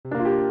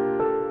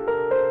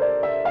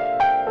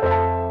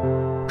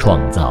创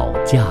造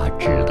价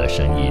值的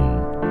声音。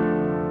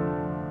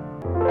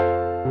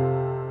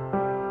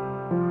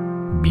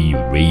Be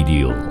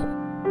Radio。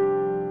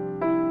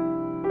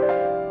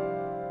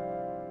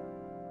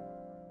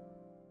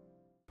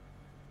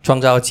创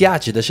造价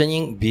值的声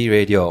音 Be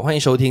Radio， 欢迎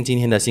收听今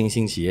天的新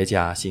兴企业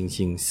家新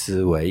兴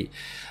思维。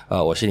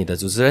我是你的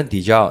主持人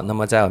DJ。 那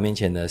么在我面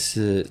前的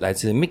是来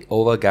自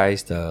Makeover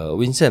Guys 的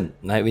Vincent。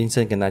 来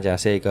Vincent 跟大家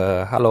say 一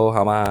个 hello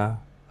好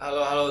吗？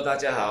 Hello， 大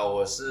家好，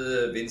我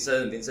是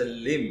Vincent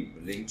Lim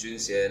林君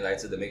贤，来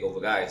自 The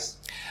Makeover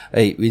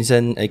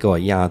Guys。Vincent 跟我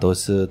一样都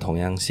是同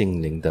样姓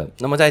林的。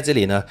那么在这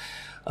里呢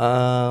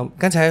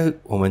刚才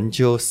我们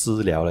就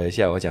私聊了一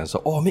下，我讲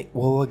说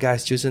Makeover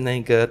Guys 就是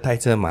那个带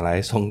着马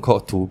来松果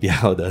图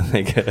标的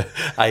那个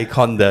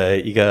icon 的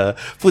一个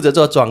负责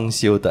做装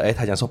修的。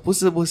他讲说不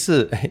是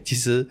其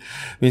实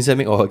Vincent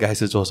Makeover Guys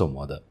是做什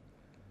么的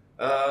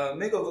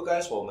？Makeover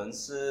Guys 我们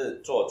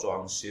是做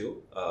装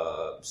修，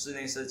室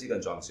内设计跟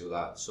装修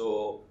啦。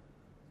So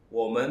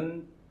我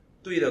们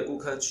对的顾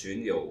客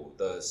群有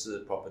的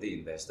是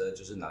property investor，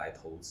 就是拿来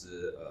投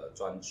资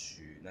赚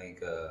取那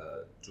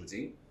个租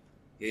金，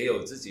也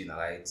有自己买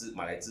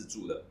来自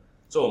住的。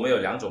所以我们有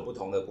两种不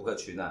同的顾客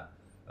群啊。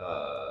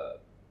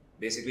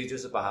basically 就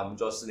是帮他们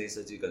做室内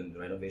设计跟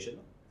renovation，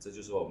 这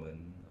就是我们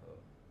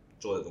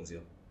做的东西。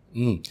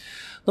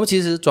那么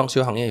其实装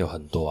修行业有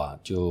很多啊，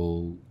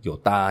就有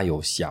大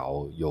有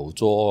小，有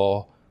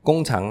做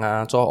工厂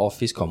啊，做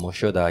office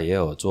commercial 的，也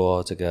有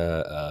做这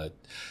个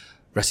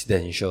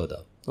residential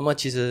的。那么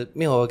其实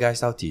Makeover Guys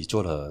到底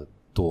做了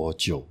多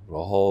久？然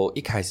后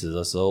一开始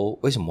的时候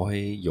为什么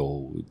会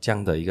有这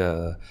样的一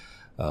个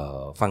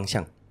方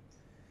向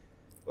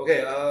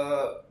 ？OK，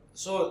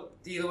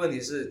 第一个问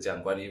题是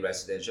讲关于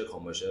residential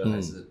commercial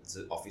还是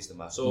office 的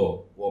嘛？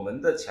我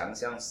们的强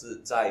项是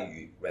在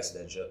于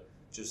residential，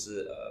 就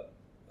是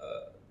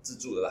自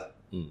住的啦。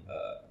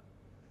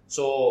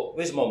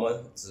为什么我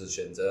们只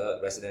选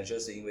择 residential？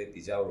 是因为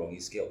比较容易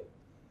scale，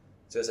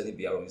 这个生意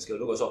比较容易 scale。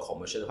如果说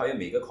commercial 的话，因为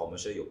每个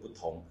commercial 有不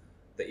同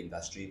的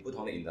industry， 不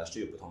同的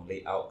industry 有不同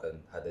layout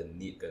跟它的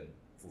need 跟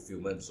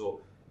fulfillment，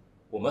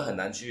 我们很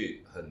难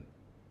去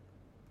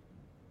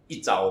一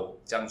招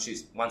这样去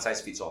one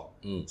size fits all。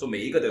每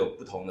一个都有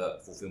不同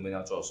的 fulfillment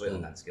要做，所以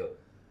很难 scale。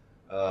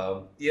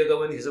第二个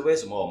问题是为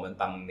什么我们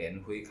当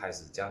年会开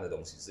始这样的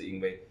东西，是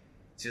因为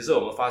其实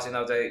我们发现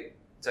到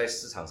在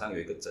市场上有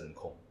一个真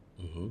空。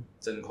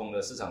真空的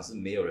市场是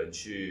没有人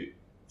去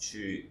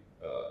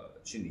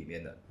里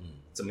面的。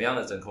怎么样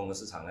的真空的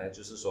市场呢？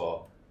就是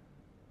说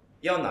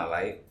要拿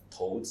来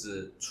投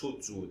资出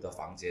租的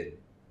房间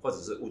或者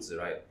是屋子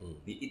right，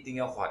你一定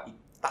要花一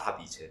大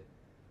笔钱。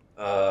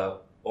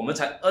我们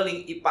才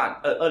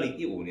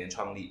2015年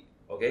创立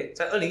 ，OK，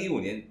 在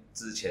2015年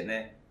之前呢，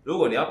如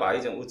果你要把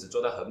一间屋子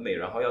做得很美，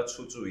然后要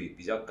出租于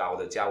比较高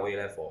的价位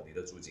呢 for 你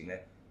的租金呢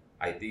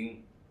 ，I think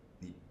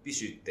你必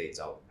须得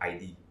找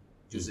ID，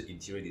 就是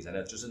interior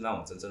designer， 就是那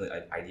种真正的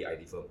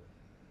ID firm，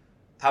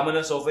 他们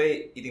的收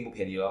费一定不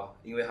便宜咯，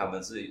因为他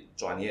们是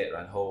专业，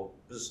然后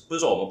不是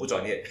说我们不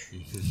专业，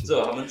是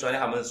他们专业，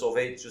他们的收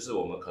费就是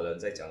我们可能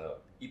在讲的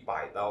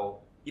100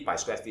到100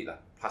 square feet 啦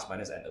 ，plus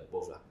minus and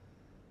above 啦。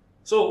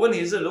问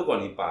题是，如果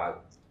你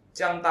把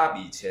这样大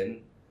笔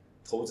钱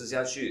投资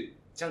下去，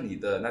这样你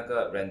的那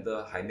个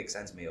render 还 make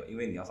sense 没有？因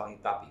为你要放一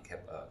大笔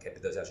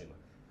capital 下去嘛。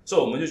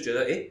我们就觉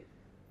得，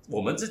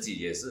我们自己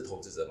也是投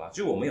资者嘛，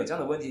就我们有这样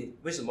的问题，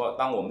为什么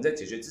当我们在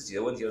解决自己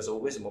的问题的时候，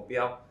为什么不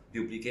要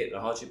duplicate，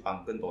 然后去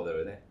帮更多的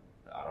人呢？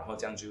然后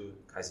这样就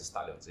开始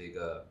start 了这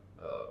个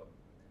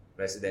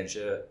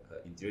residential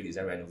interior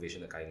design renovation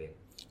的概念。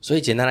所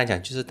以简单来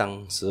讲，就是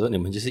当时你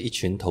们就是一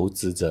群投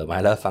资者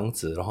买了房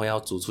子，然后要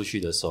租出去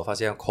的时候，发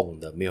现要空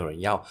的，没有人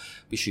要，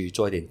必须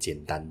做一点简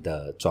单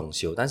的装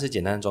修。但是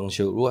简单的装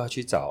修，如果要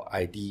去找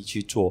ID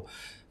去做，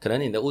可能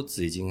你的屋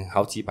子已经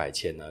好几百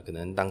千了，可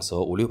能当时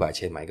候500-600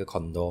千买一个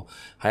condo，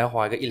 还要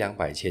花一个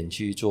100-200千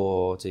去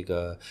做这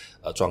个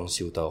装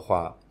修的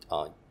话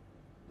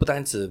不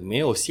单止没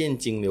有现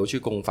金流去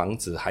供房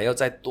子，还要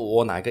再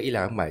多拿个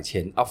100-200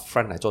千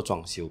upfront 来做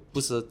装修，不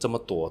是这么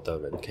多的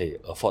人可以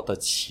afford 得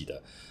起的。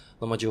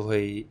那么就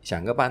会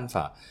想个办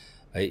法，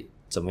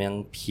怎么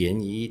样便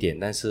宜一点，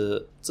但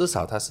是至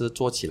少它是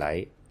做起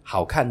来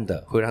好看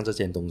的，会让这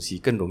件东西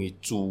更容易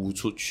租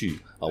出去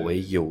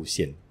为优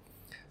先。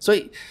所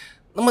以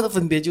那么的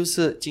分别就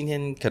是，今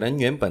天可能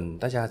原本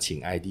大家请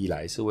ID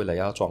来是为了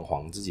要装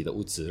潢自己的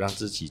屋子，让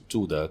自己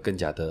住得更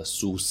加的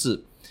舒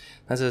适。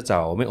但是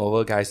找我们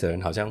Makeover Guys 的人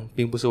好像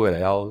并不是为了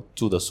要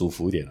住得舒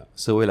服一点了，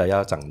是为了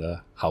要长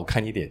得好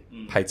看一点，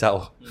拍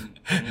照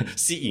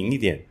吸引一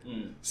点，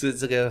是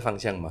这个方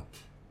向吗？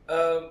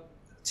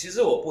其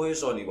实我不会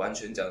说你完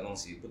全讲的东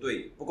西不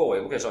对，不过我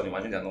也不可以说你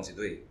完全讲的东西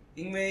对，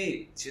因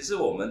为其实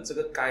我们这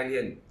个概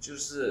念就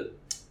是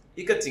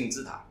一个金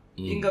字塔，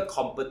一个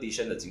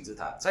competition 的金字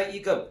塔，在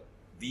一个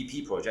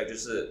VP project 就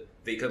是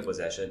vacant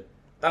possession，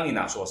 当你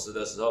拿锁匙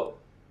的时候，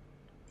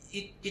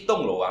一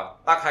栋楼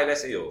大概那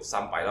些有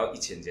300到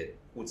1000间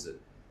屋子，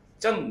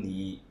这样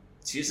你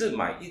其实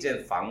买一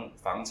间房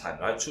产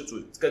来出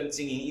租，跟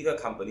经营一个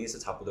company 是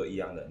差不多一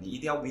样的，你一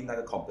定要 win 那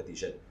个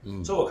competition。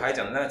所以我刚才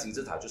讲的那个金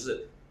字塔就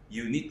是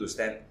you need to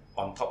stand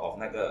on top of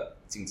那个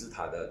金字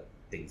塔的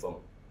顶峰，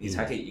你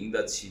才可以赢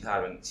得其他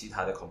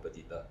的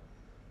competitor。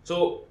所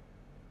以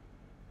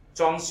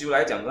装修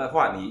来讲的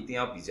话，你一定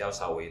要比较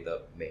稍微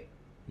的美。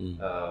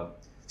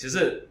其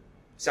实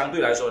相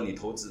对来说，你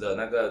投资的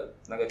那个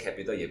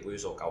capital 也不会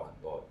说高很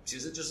多，其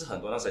实就是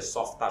很多那些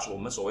soft touch， 我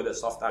们所谓的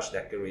soft touch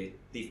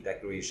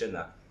decoration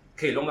啊，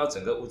可以弄到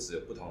整个屋子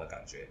有不同的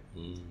感觉。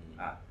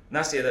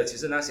那些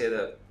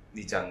的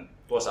你讲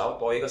多少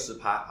多一个10%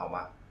好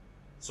吗？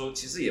说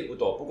其实也不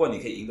多，不过你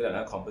可以赢得了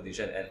那个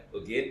competition。and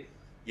again，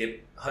 也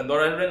很多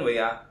人认为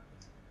啊，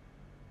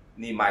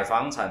你买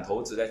房产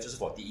投资呢，就是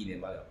for 第1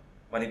年罢了，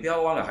你不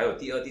要忘了还有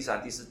第2、第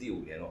3、第4、第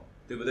5年哦，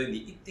对不对？你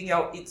一定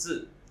要一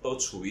直都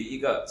处于一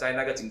个在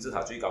那个金字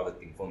塔最高的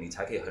顶峰，你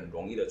才可以很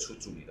容易的出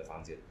租你的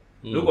房间。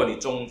如果你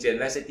中间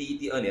那些第1、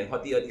第2年或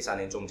第2、第3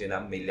年中间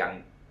呢，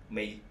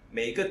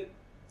每一个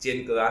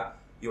间隔啊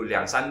有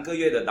2、3个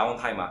月的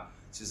downtime 嘛，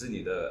其实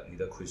你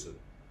的亏损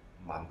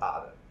蛮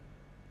大的。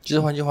就是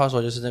换句话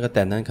说，就是那个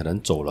tenant 可能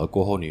走了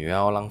过后，你又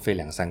要浪费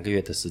2、3个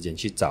月的时间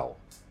去找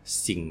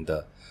新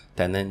的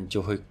tenant，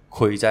 就会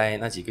亏在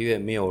那几个月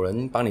没有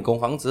人帮你供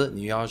房子，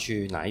你又要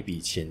去拿一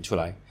笔钱出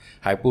来，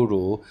还不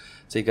如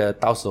这个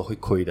到时候会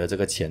亏的这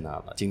个钱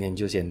啊，今天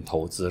就先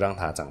投资，让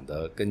它长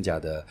得更加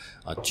的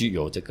具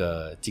有这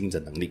个竞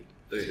争能力。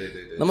对。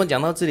那么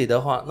讲到这里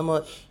的话，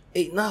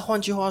那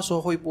换句话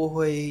说，会不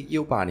会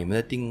又把你们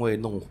的定位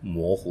弄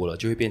模糊了，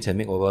就会变成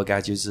Makeover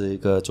Guy 就是一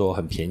个做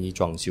很便宜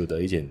装修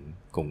的一间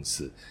公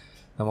司？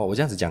那么我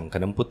这样子讲可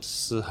能不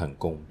是很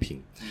公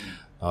平。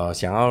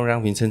想要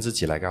让Vincent自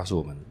己来告诉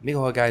我们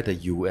Makeover Guy 的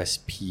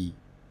USP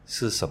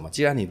是什么？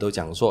既然你都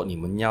讲说你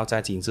们要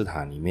在金字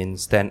塔里面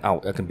stand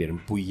out， 要跟别人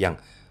不一样，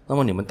那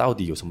么你们到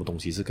底有什么东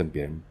西是跟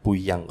别人不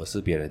一样，而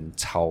是别人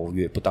超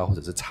越不到或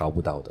者是超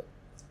不到的？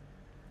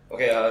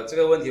 OK， 这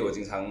个问题我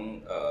经常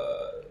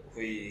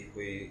会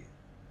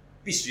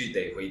必须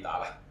得回答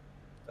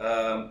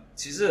了。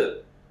其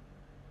实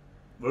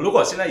如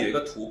果现在有一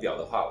个图表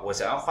的话，我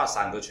想要画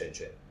3个圈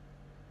圈。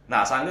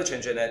哪3个圈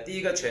圈呢？第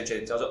一个圈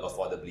圈叫做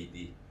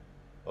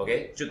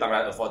affordability，OK， 就当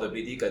然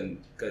affordability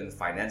跟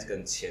finance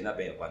跟钱那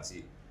边有关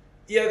系。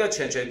第2个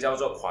圈圈叫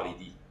做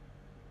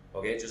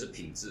quality，OK， 就是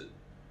品质。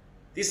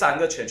第3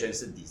个圈圈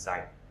是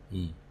design。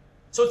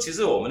所以其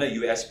实我们的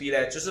USB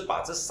呢，就是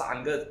把这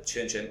3个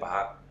圈圈把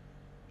它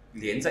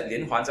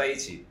连环在一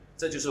起，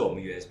这就是我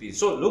们 USB。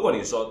所以如果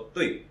你说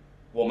对，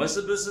我们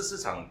是不是市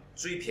场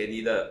最便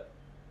宜的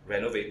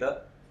renovator？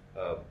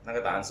那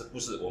个答案是不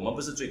是？我们不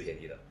是最便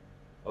宜的。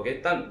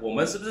OK， 但我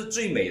们是不是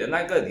最美的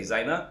那个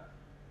designer？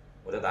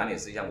 我的答案也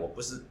是一样，我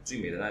不是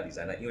最美的那个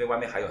designer， 因为外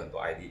面还有很多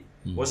ID。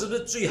我是不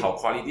是最好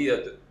quality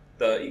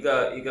的一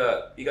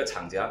个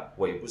厂家？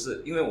我也不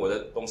是，因为我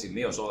的东西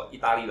没有说意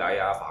大利来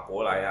啊、法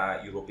国来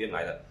啊、European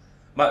来的。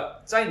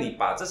那在你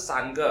把这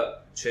3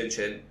个圈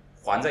圈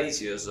环在一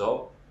起的时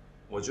候，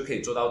我就可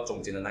以做到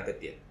中间的那个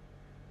点。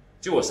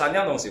就我3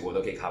样东西我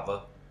都可以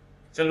cover。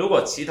像如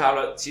果其他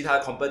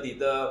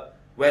competitor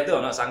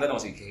whether 那3个东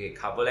西可以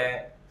cover 呢？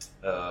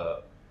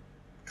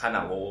看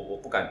啊，我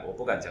不敢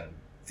讲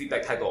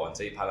feedback 太多on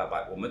这一 part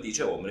了，我们的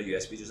确我们的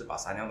USB 就是把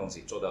3样东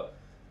西做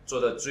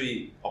的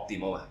最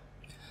optimal 啊。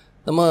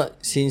那么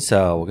since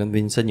我跟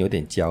Vincent 有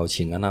点交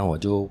情啊，那我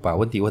就把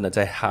问题问得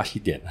再 hard 一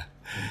点了。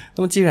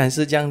那么既然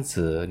是这样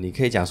子，你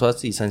可以讲说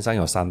自己身上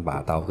有3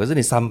把刀，可是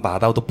你3把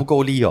刀都不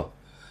够力哦。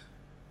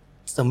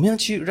怎么样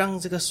去让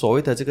这个所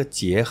谓的这个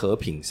结合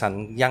品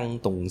3样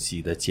东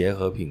西的结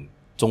合品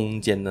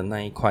中间的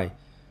那一块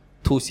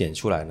凸显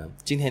出来呢？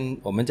今天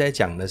我们在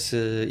讲的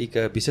是一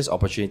个 business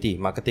opportunity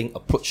marketing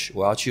approach，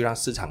 我要去让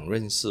市场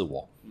认识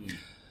我。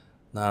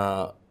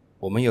那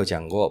我们有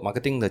讲过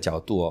marketing 的角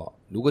度哦，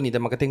如果你的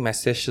marketing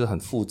message 是很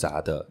复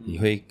杂的，你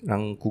会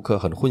让顾客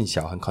很混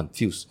淆很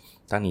confused。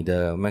当你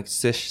的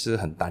message 是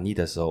很单一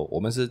的时候，我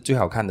们是最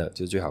好看的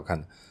就是最好看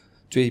的，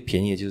最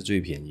便宜的就是最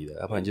便宜的，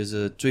要不然就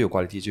是最有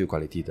quality 最有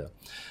quality 的。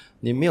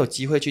你没有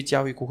机会去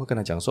教育顾客，跟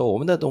他讲说我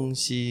们的东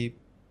西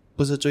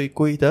不是最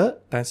贵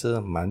的，但是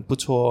蛮不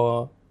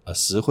错，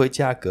实惠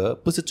价格，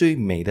不是最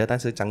美的，但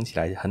是长起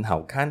来很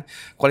好看，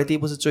 quality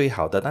不是最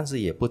好的，但是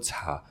也不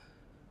差。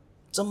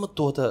这么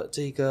多的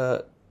这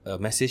个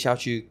message 要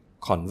去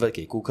convert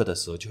给顾客的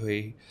时候，就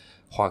会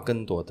花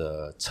更多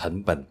的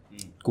成本，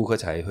顾客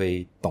才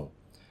会懂。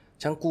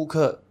像顾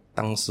客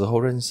当时候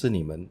认识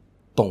你们，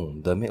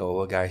懂得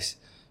Makeover Guys，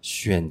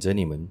 选择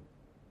你们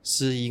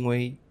是因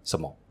为什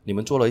么？你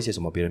们做了一些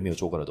什么别人没有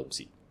做过的东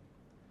西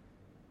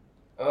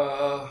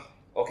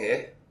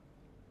？OK，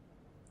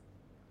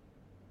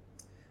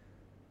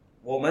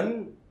 我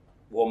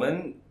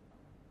们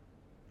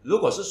如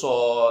果是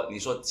说你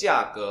说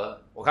价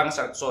格，我刚刚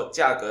想说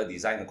价格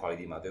design 和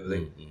quality 嘛，对不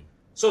对？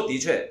所以的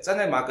确站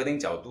在 marketing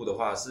角度的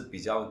话是比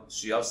较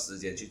需要时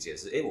间去解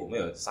释，我们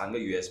有3个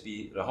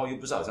USB， 然后又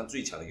不是好像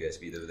最强的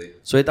USB， 对不对？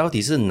所以到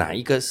底是哪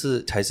一个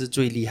才是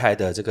最厉害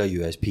的这个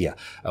USP 啊？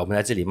我们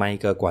在这里卖一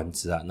个关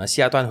子啊。那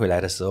下段回来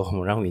的时候，我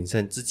们让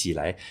Vincent自己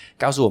来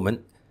告诉我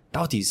们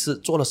到底是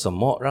做了什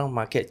么让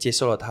market 接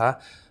受了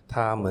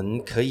他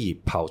们可以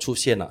跑出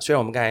线了。虽然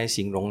我们刚才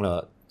形容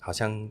了好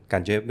像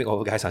感觉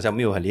我刚才好像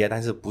没有很厉害，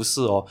但是不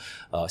是哦。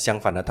相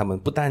反的，他们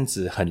不但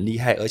只很厉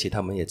害，而且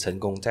他们也成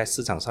功在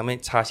市场上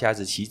面插下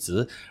支旗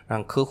帜，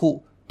让客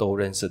户都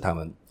认识他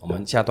们。我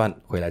们下段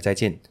回来再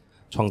见。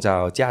创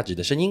造价值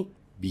的声音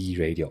B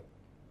Radio，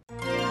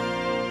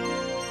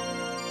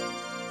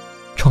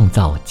 创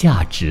造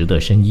价值的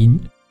声音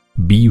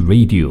B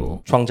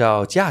Radio， 创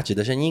造价值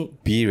的声音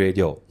B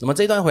Radio。 那么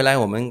这一段回来，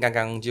我们刚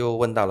刚就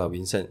问到了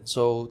Vincent，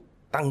 说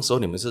当时候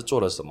你们是做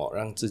了什么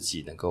让自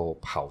己能够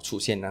跑出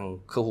线，让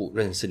客户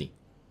认识你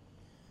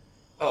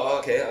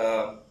？OK，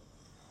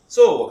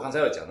 所以我刚才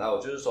有讲到，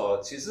就是说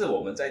其实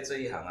我们在这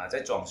一行啊，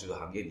在装修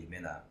行业里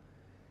面啊，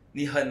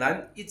你很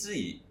难一直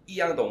以一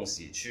样东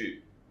西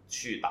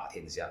去打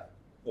天下。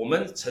我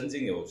们曾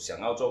经有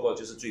想要做过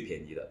就是最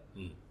便宜的，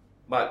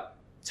那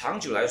长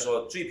久来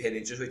说最便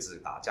宜就会只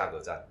打价格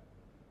战。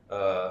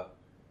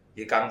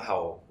也刚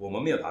好我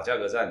们没有打价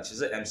格战，其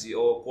实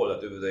MCO 过了，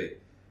对不对？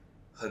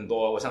很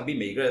多我想必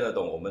每个人都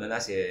懂，我们的那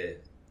些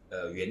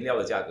原料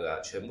的价格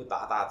啊，全部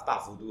大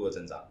幅度的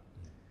增长。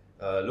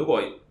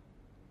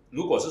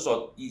如果是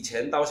说以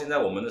前到现在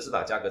我们都是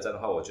打价格战的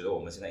话，我觉得我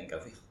们现在应该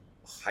会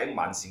还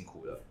蛮辛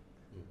苦的，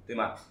对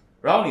吗？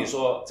然后你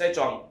说在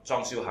装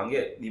修行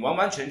业，你完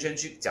完全全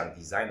去讲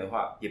design 的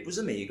话，也不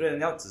是每一个人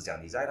要只讲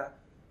design 的，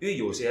因为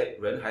有些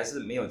人还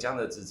是没有这样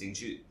的资金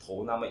去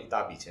投那么一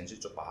大笔钱去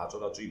把它做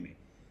到最美。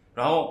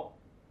然后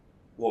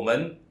我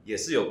们也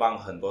是有帮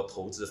很多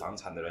投资房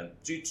产的人，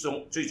最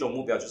终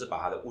目标就是把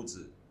他的屋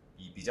子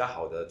以比较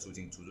好的租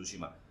金租出去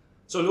嘛。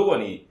所以如果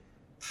你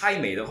太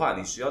美的话，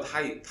你需要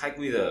太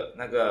贵的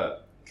那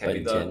个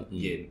capital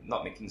也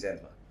not making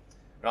sense 嘛。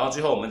然后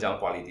最后我们讲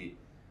quality，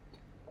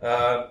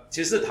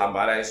 其实坦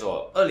白来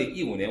说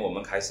，2015年我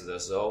们开始的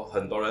时候，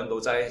很多人都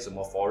在什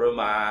么 forum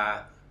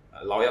啊、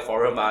老亚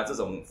forum 啊这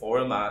种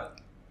forum 啊，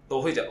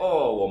都会讲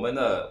我们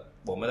的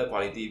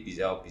quality 比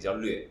较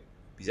劣，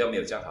比较没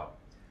有这样好。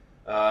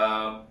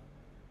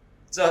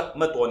这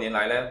么多年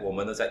来呢，我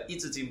们都在一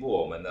直进步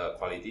我们的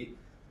quality，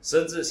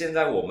 甚至现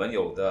在我们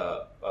有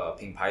的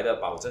品牌的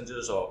保证就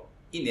是说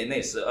1年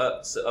内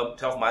12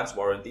 months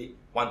warranty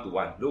 1 to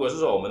 1。如果是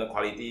说我们的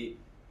quality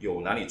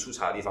有哪里出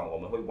差的地方，我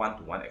们会 1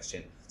 to 1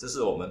 exchange， 这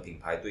是我们品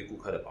牌对顾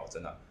客的保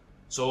证啊。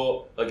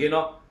So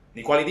again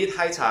你 quality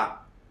太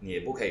差你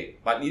也不可以，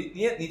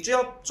你就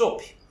要做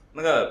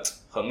那个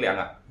衡量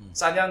啊。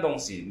3样东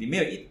西你没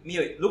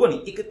有，如果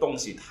你一个东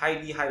西太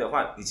厉害的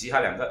话，你其他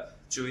2个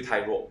就会太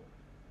弱。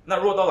那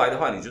弱到来的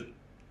话，你就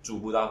租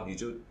不到，你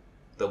就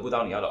得不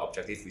到你要的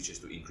objective， which is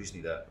to increase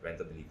你的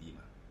rentability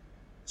嘛。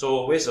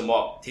所以为什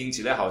么听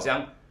起来好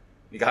像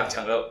你刚刚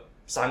讲的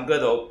3个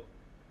都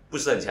不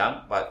是很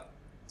强，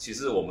其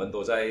实我们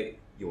都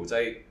有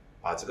在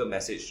把这个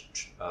message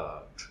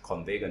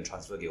convey 跟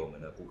transfer 给我们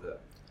的顾客。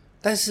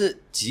但是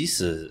即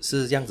使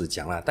是这样子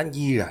讲啦，但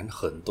依然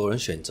很多人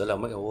选择了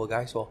Makeover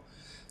Guys 说，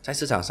在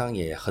市场上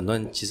也很多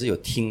人其实有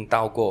听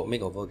到过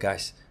Makeover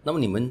Guys。那么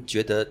你们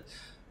觉得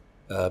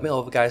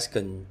Makeover Guys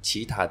跟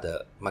其他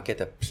的 market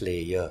的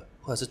player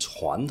或者是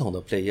传统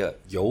的 player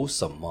有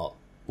什么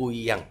不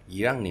一样，以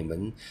让你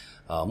们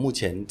目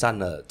前占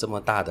了这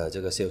么大的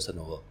这个 sales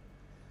turnover？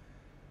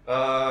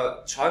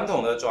传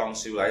统的装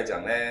修来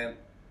讲呢，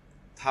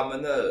他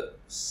们的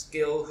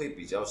scale 会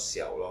比较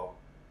小咯。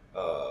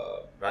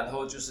然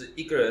后就是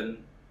一个人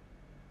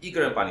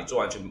把你做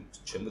完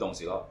全部东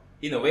西咯。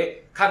In a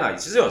way 看啦，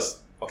其实有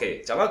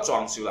OK 讲到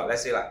装修啦 ，let's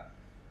say 啦，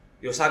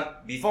有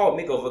before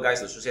Makeover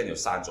Guys 出现有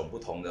3种不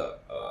同的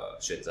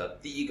选择。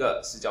第一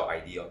个是叫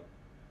ID 哦，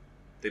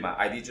对吗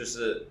 ？ID 就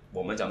是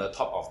我们讲的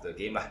top of the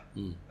game 嘛，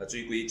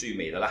最贵最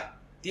美的啦。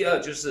第二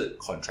就是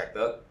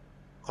contractor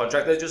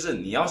就是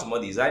你要什么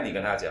design， 你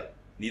跟他讲，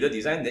你的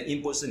design 你的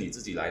input 是你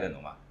自己来的，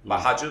懂吗？把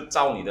它就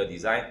照你的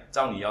design，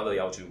 照你要的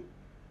要求，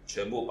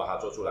全部把它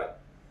做出来。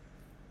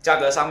价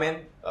格上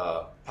面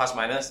plus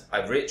minus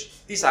average。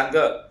第3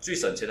个最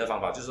省钱的方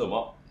法就是什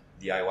么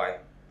DIY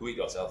do it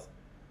yourself。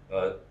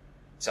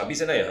想必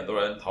现在也很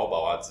多人淘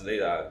宝啊之类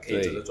的啊，可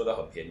以真的做到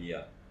很便宜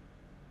啊。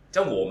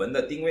像我们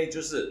的定位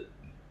就是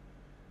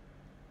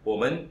我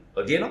们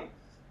again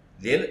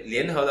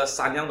联合了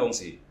3样东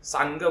西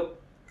，3个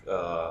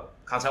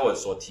刚才我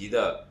所提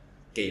的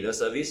给的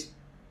service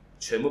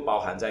全部包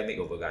含在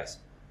Makeover Guys，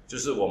 就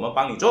是我们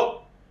帮你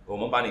做，我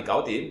们帮你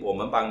搞定，我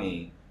们帮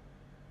你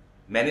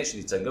manage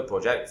你整个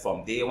project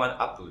from day 1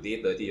 up to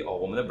day 30。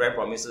我们的 brand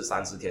promise 是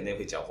30天内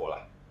会交货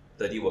啦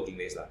，30 working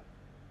days 啦。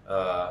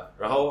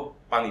然后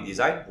帮你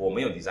design， 我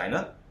们有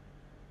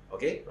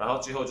designer，OK， 然后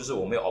最后就是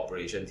我们有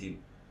operation team。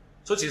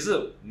所以其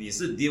实你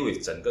是 deal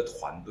with 整个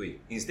团队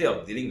 ，instead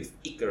of dealing with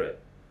一个人。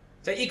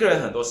像一个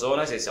人很多时候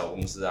那些小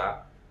公司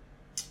啊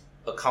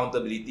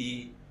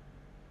 ，accountability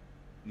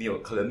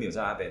可能没有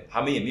在那边，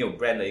他们也没有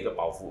brand 的一个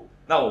包袱。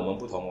那我们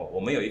不同哦，我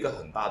们有一个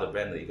很大的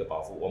brand 的一个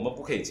包袱，我们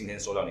不可以今天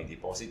收到你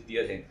deposit， 第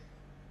二天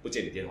不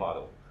接你电话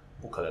的，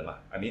不可能嘛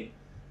 ？I mean，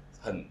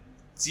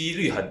 几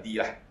率很低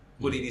啦，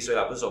不利税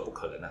啦，不是说不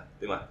可能啦，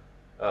对吗？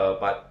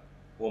把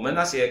我们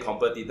那些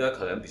competitor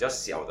可能比较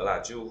小的啦，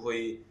就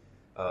会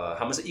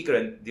他们是一个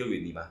人留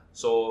给你嘛，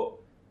说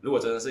如果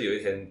真的是有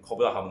一天 call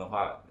不到他们的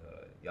话，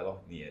呀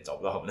咯，你也找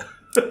不到他们的。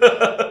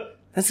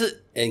但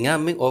是你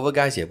看 Makeover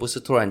guys 也不是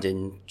突然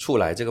间出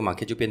来这个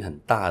market 就变很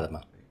大的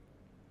嘛，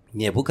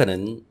你也不可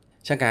能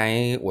像刚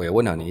才我也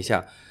问了你一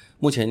下，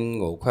目前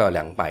我快有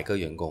200个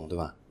员工对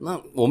吧？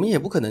那我们也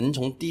不可能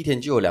从第一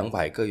天就有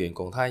200个员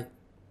工，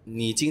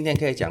你今天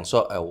可以讲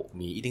说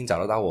你一定找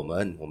得到我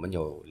们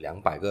有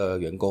200个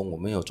员工，我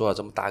们有做了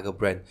这么大个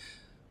brand，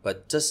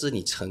 这是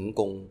你成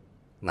功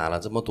拿了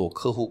这么多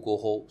客户过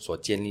后所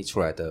建立出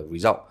来的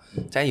result。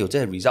 在有这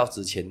些 result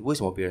之前，为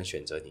什么别人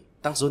选择你？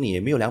当时你也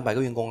没有200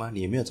个员工啊，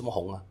你也没有这么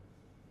红啊。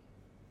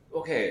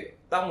 OK，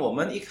 当我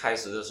们一开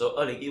始的时候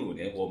2015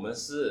年我们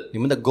是你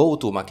们的 go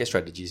to market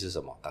strategy 是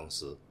什么？当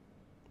时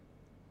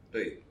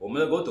对我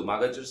们的 go to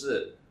market 就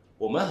是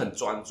我们很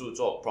专注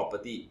做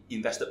property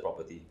invested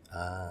property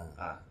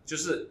就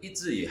是一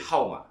直以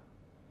号码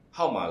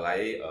来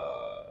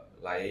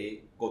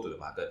go to the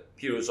market。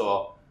譬如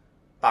说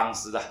当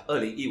时的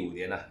2015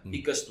年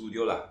一个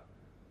studio 啦，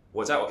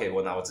我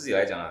拿我自己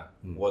来讲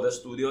我的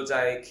studio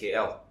在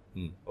KL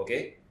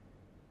OK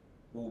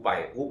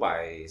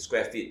 500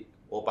 square feet，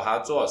 我把它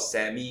做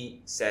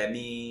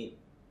semi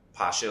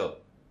partial，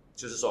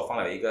 就是说放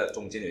了一个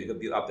中间有一个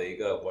build up 的一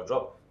个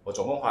wardrobe， 我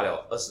总共花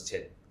了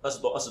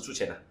20出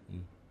钱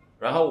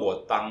然后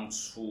我当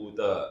初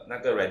的那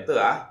个 renter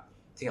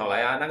听好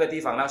来那个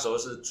地方那时候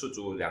是出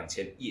租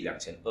2100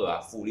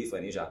 2200fully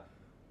furnished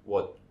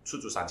我出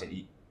租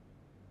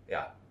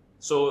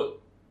3100so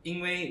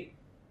因为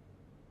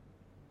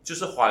就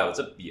是花了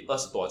这笔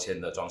20多千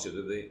的装修，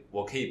对不对？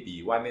我可以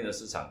比外面的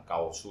市场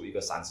高出一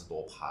个30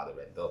多%的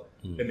render，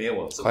没有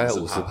我是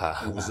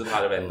 50%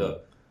 的 render，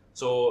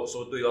 说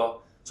对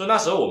咯。所以那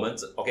时候我们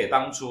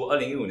当初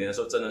2015年的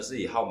时候真的是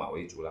以号码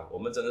为主啦，我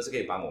们真的是可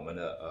以帮我们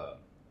的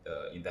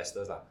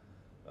investors 啦，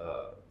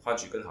换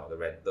取更好的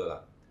render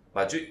啦，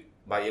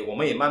我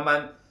们也慢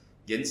慢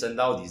延伸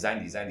到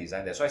design，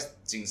 所以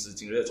今时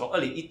今日从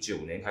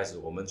2019年开始，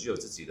我们就有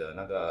自己的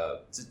那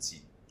个自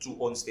己住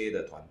on stay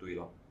的团队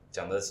咯，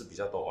讲的是比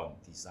较多 on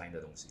design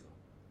的东西咯。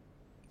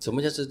什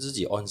么叫是自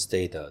己 on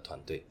stay 的团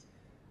队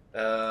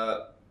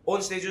？on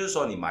stay 就是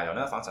说你买了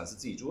那个房产是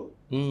自己住，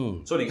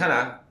所以你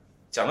看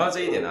讲到这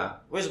一点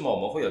为什么我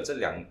们会有这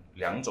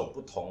两种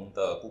不同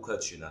的顾客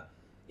群呢？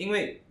因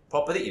为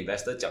property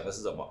investor 讲的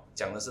是什么？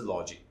讲的是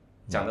logic，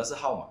 讲的是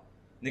号码。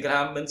你跟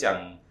他们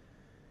讲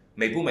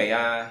美不美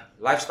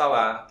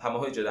lifestyle他们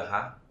会觉得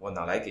我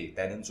哪来给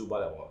tenant 住罢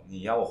了，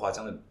你要我花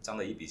这样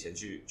的一笔钱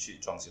去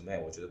装修咩？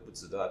我觉得不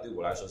值得对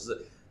我来说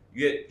是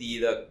越低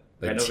的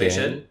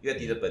renovation 越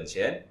低的本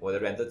钱，我的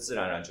rent 自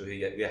然而然就会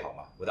越好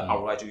嘛，我的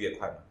ROI 就越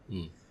快嘛。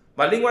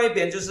另外一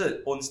边就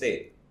是 on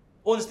stay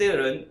的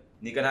人，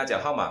你跟他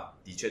讲号码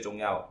的确重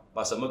要，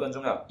什么更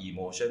重要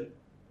emotion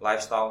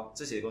lifestyle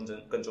这些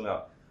更重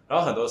要。然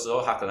后很多时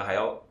候他可能还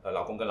要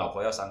老公跟老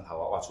婆要商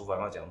讨厨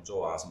房要怎样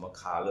做什么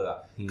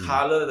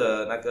color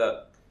的那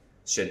个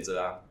选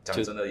择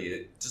讲真的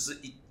也就是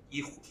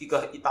一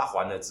大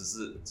环的只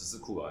是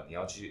酷你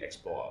要去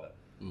explore 的。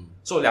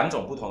所以两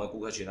种不同的顾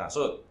客群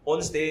所以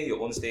on stay 有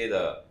on stay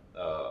的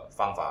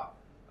方法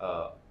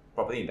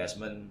property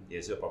investment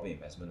也是有 property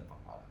investment 的方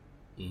法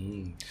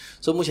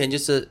所以目前就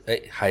是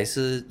还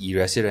是以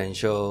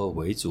residential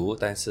为主，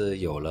但是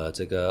有了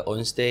这个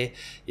on stay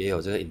也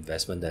有这个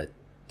investment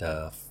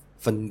的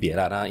分别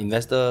啦。那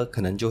investor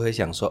可能就会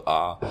想说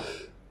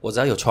我只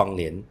要有窗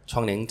帘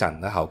长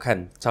得好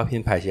看，照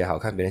片拍起来好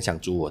看，别人想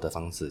租我的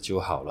房子就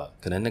好了。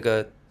可能那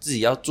个自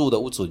己要住的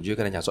屋主，你就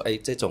跟他讲说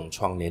这种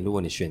窗帘如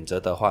果你选择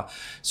的话，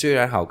虽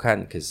然好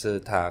看，可是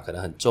它可能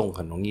很重，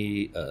很容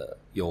易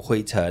有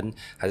灰尘，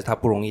还是它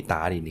不容易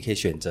打理，你可以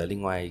选择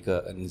另外一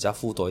个你只要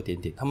付多一点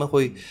点。他们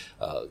会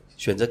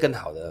选择更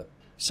好的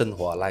生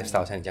活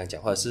lifestyle， 像你这样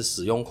讲，或者是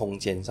使用空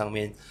间上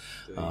面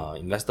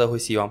investor 会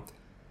希望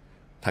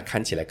它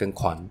看起来更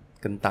宽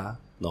更大，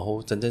然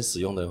后真正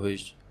使用的人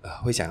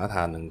会想要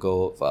它能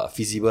够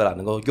feasible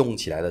能够用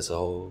起来的时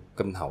候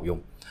更好用。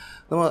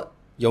那么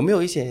有没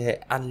有一些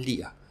案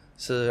例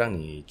是让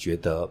你觉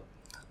得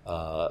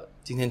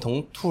今天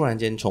突然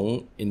间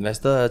从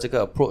investor 这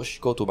个 approach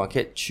go to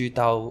market 去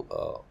到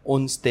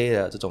on stay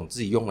的这种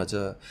自己用的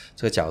这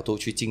个角度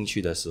去进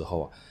去的时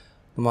候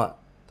那么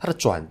它的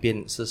转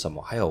变是什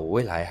么？还有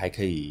未来还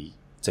可以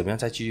怎么样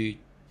再去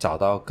找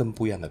到更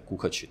不一样的顾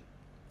客群？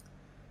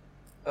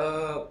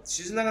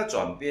其实那个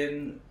转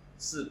变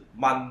是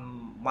慢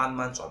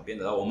慢转变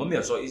的，我们没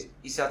有说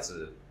一下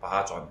子把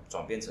它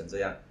转变成这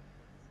样。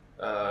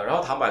然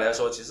后坦白来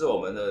说，其实我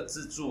们的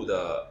自助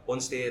的 on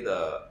stay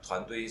的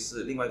团队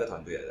是另外一个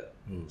团队来的，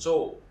所以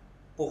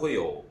不会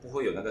有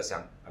那个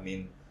相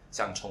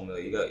冲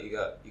的一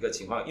个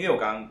情况，因为我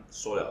刚刚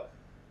说了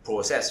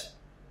process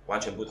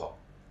完全不同，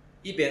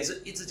一边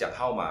是一直讲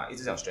号码，一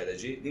直讲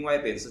strategy， 另外一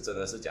边是真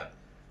的是讲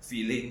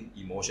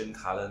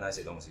feeling、emotion、color 那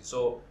些东西。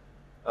So，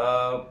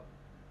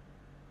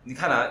 你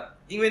看啊，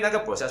因为那个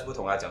process 不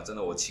同啊，讲真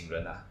的，我请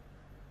人啊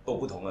都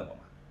不同的，懂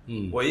吗？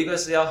我一个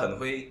是要很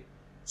会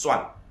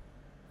算，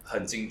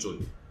很精准，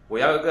我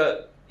要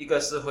一个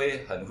是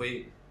很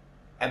会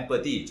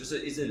empathy， 就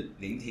是一直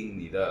聆听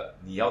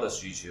你要的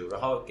需求，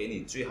然后给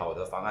你最好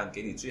的方案，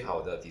给你最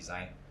好的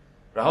design。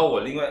然后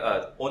我另外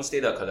on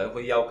stage 的可能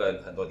会要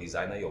跟很多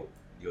designer 有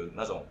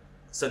那种，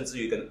甚至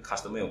于跟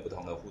customer 有不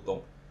同的互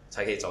动，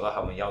才可以找到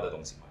他们要的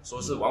东西嘛，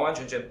说是完完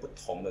全全不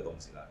同的东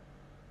西了。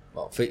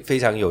非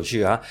常有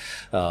趣啊！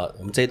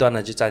我们这一段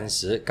呢就暂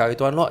时告一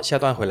段落，下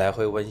段回来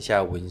会问一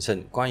下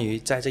Vincent关于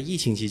在这疫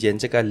情期间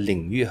这个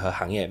领域和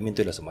行业面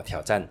对了什么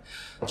挑战，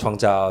创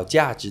造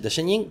价值的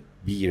声音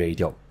B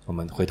Radio， 我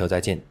们回头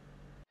再见。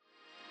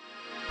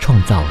创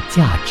造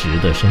价值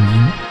的声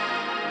音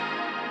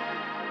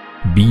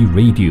B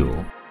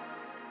Radio。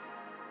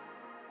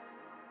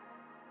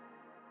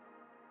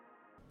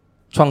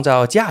创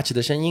造价值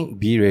的声音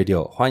B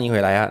Radio， 欢迎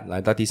回来啊！来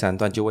到第3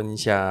段就问一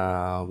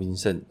下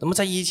Vincent， 那么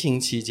在疫情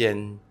期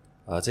间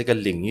这个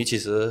领域其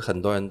实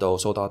很多人都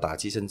受到打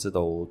击，甚至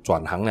都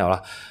转行了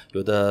啦，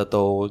有的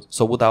都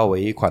收不到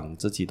尾款，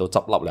自己都执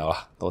笠了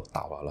啦，都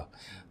倒了。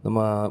那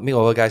么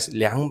Makeover Guys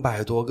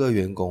 200多个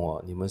员工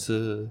哦，你们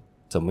是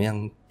怎么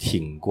样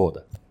挺过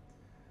的？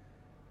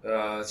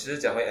其实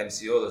讲回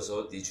MCO 的时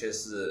候，的确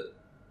是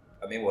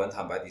我很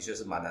坦白，的确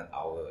是蛮难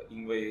熬的，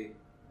因为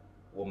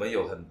我们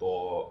有很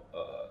多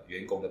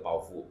员工的包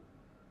袱，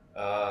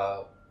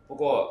不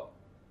过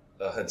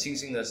很庆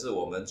幸的是，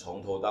我们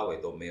从头到尾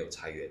都没有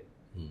裁员。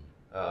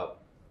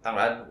当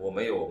然我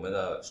们有我们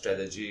的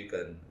strategy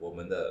跟我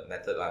们的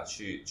method 啦，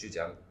去怎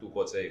样度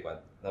过这一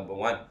关。Number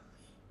one，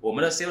 我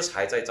们的 sales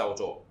还在照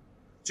做，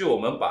就我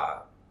们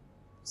把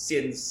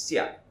线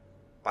下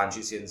搬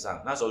去线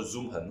上，那时候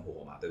Zoom 很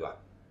火嘛，对吧？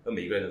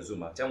每个人的 Zoom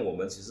嘛，这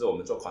样其实我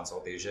们做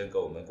consultation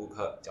跟我们顾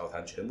客交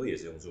谈，全部也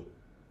是用 Zoom。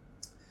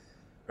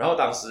然后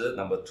当时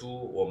Number 2，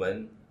 我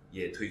们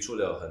也推出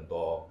了很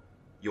多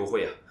优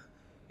惠啊，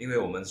因为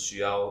我们需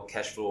要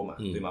cash flow 嘛，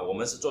对吗？我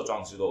们是做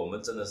装修的，我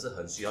们真的是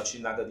很需要去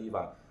那个地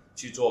方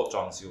去做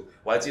装修。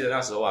我还记得那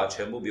时候啊，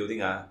全部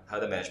building 啊，它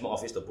的 management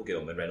office 都不给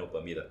我们 rental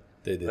permit 的，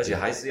对，而且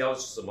还是要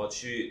什么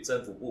去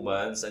政府部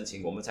门申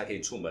请，我们才可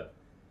以出门。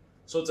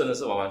所以真的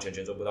是完完全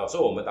全做不到，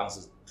所以我们当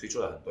时推出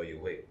了很多优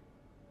惠。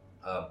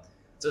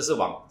这是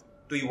往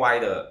对外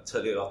的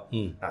策略咯。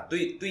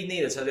对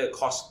内的策略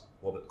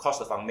cost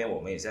的方面，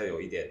我们也是要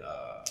有一点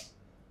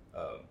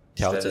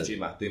调整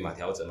嘛，对嘛，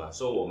调整嘛。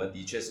所以我们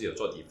的确是有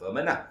做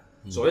deferment 啊。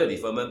所谓的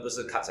deferment 不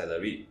是 cut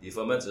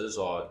salary，deferment 只是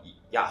说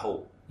压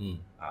后。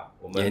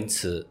我们延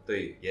迟，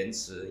对，延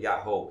迟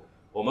压后。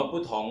我们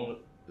不同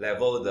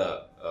level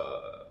的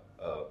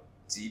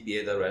级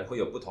别的人会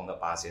有不同的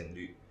%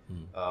率。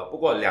不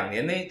过2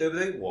年内，对不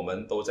对？我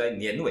们都在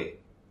年尾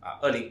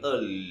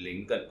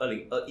2020跟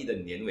2021的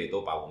年尾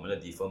都把我们的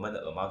deferment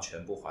的 amount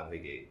全部还回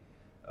给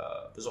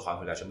不是还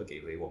回来，全部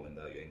给回我们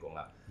的员工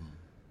了。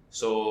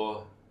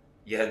So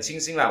也很庆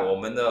幸啦，我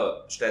们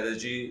的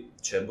strategy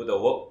全部的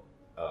work，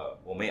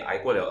 我们也挨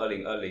过了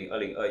2020、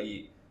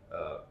2021，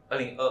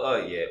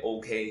 2022也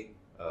OK，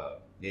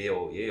 也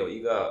有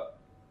一个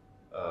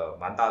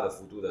蛮大的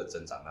幅度的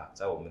增长啦，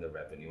在我们的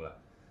revenue 啦，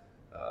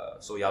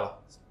收腰了。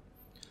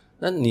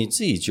那你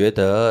自己觉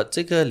得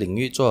这个领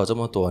域做了这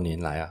么多年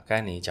来啊，刚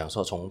才你讲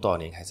说从多少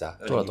年开始啊？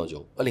做了多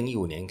久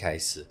？2015年开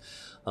始，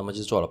那么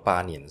就做了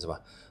8年是吧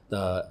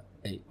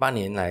？8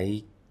年来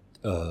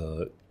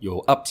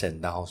有 ups and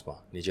downs 吗？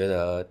你觉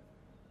得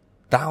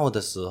down 的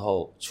时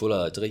候，除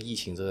了这个疫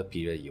情这个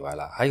period 以外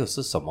啦，还有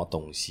是什么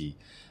东西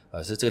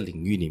是这个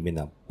领域里面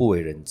呢不为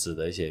人知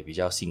的一些比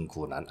较辛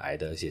苦难挨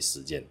的一些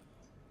时间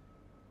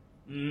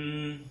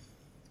？Dealing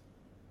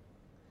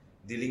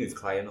with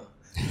client 咯。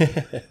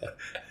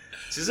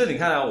其实你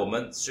看啊，我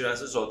们虽然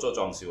是说做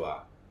装修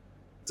啊，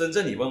真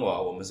正你问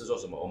我我们是做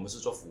什么？我们是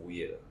做服务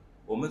业的，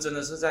我们真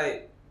的是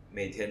在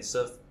每天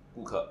serve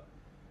顾客。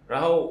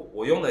然后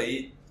我用的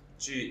一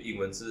句英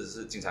文字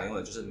是经常用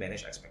的，就是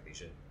manage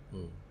expectation。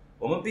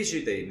我们必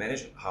须得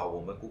manage 好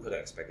我们顾客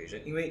的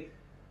expectation， 因为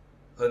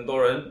很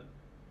多人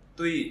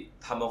对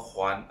他们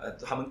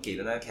他们给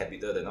的那个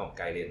capital 的那种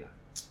概念啊，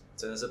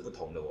真的是不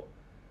同的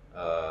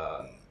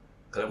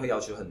可能会要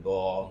求很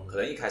多，可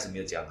能一开始没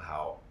有讲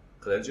好，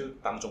可能就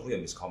当中会有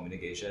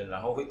miscommunication，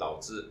 然后会导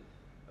致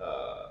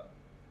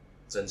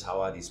争吵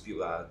啊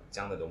dispute 啊这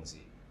样的东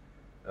西。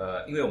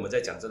因为我们在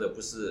讲真的不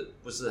是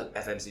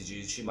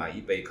FMCG 去买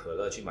一杯可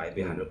乐，去买一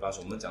杯100+，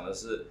我们讲的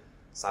是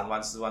3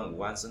万、4万、5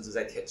万，甚至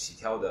在起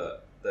跳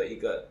的一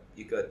个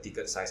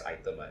ticket size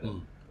item 来的。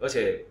而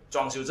且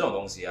装修这种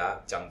东西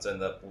啊，讲真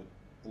的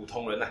普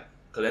通人啊，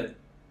可能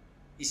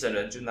一生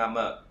人就那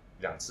么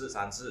2次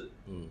3次，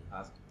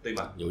对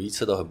吗？有一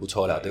次都很不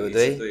错了，对不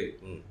对？对，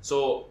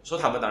说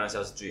他们当然是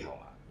要是最好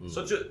嘛。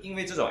所以就因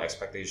为这种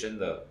expectation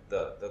的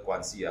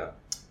关系啊，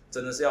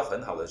真的是要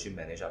很好的去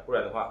manage 不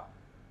然的话，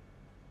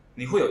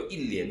你会有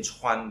一连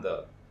串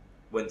的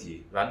问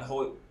题，然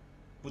后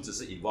不只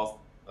是 involve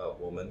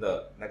我们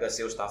的那个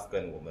sales staff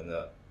跟我们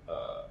的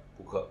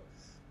顾客，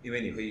因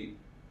为你会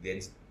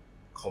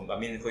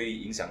会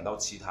影响到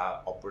其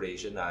他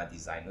operation 啊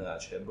designer 啊，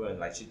全部人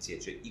来去解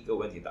决一个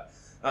问题的。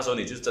那时候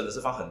你就真的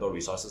是放很多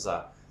resources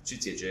啊去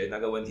解决那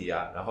个问题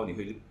啊，然后你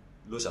会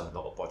lose很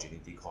多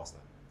opportunity cost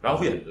然后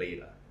会很累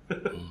的。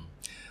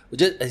我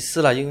觉得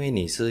是啦，因为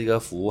你是一个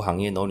服务行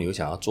业，然后你又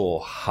想要做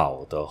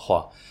好的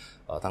话，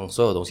当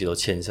所有东西都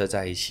牵涉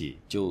在一起，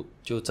就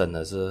真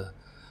的是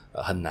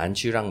很难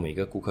去让每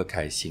个顾客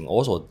开心。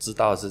我所知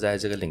道的是在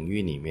这个领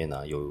域里面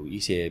呢，有一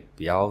些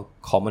比较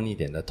common 一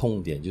点的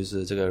痛点，就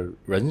是这个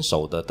人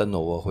手的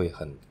turnover 会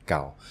很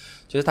高，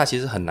就是他其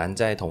实很难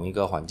在同一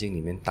个环境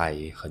里面待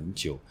很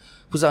久。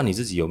不知道你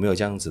自己有没有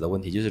这样子的问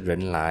题，就是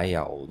人来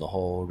了然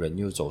后人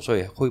又走，所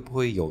以会不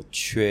会有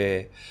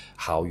缺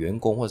好员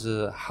工或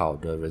是好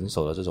的人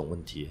手的这种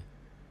问题？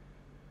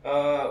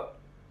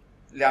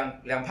两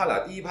part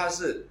啦。第一 part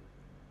是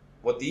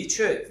我的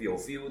确有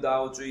feel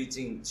到最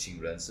近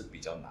请人是比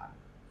较难，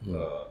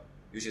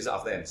尤其是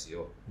after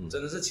MCO，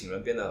真的是请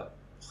人变得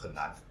很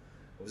难，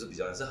不是比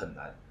较难，是很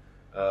难。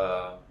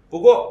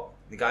不过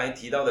你刚才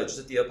提到的就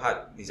是第二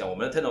part， 你讲我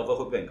们的 turnover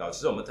会不会很高？其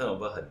实我们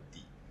turnover 很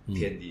低，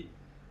偏低。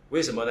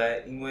为什么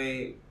呢？因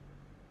为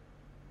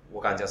我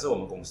敢讲是我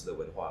们公司的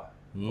文化，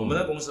我们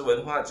的公司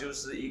文化就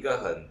是一个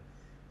很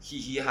嘻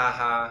嘻哈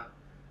哈，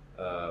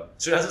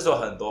虽然是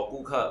说很多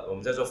顾客，我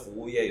们在做服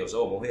务业，有时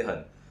候我们会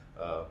很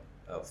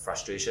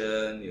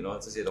frustration，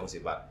 这些东西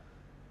吧。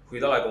回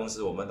到来公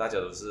司，我们大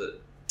家都是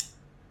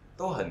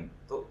都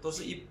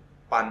是一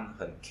般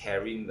很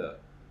caring 的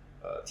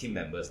team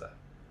members 啦。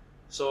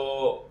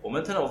So 我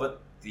们 turnover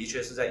的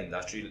确是在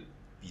industry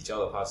比较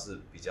的话是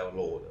比较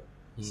low 的。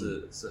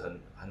是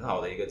很好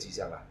的一个迹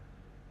象啦，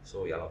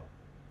所以要。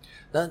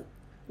那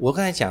我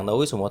刚才讲的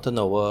为什么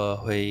turnover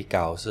会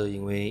高，是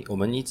因为我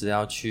们一直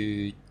要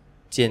去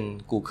见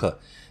顾客，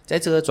在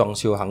这个装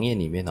修行业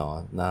里面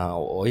那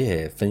我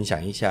也分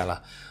享一下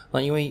啦。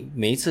那因为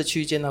每一次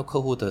去见到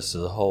客户的时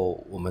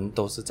候，我们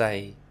都是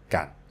在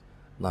赶，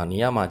那你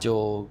要么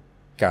就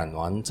赶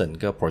完整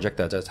个 project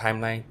的这个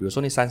timeline， 比如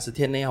说你30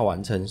天内要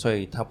完成，所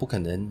以它不可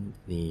能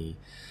你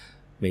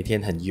每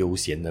天很悠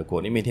闲的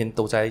过，你每天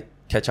都在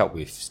catch up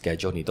with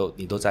schedule，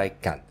 你都在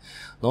赶，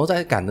然后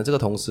在赶的这个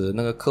同时，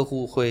那个客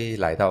户会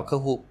来到，客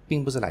户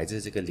并不是来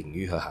自这个领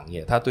域和行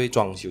业，他对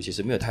装修其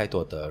实没有太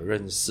多的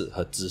认识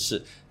和知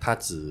识，他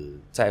只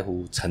在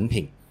乎成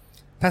品，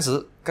但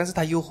是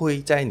他又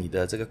会在你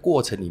的这个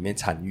过程里面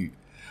参与，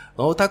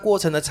然后他过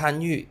程的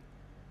参与，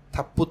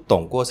他不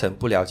懂过程，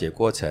不了解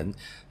过程，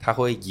他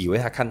会以为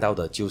他看到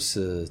的就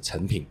是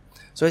成品，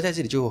所以在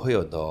这里就会有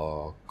很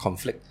多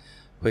conflict，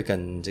会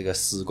跟这个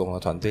施工的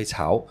团队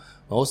吵，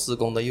然后施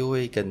工的又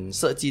会跟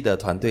设计的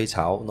团队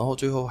吵，然后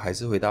最后还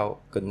是回到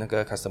跟那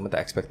个 customer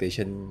的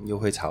expectation 又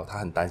会吵，他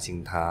很担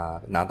心他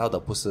拿到的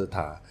不是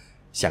他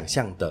想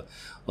象的，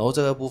然后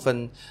这个部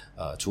分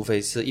除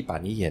非是一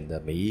板一眼的，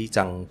每一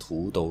张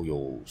图都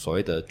有所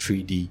谓的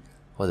 3D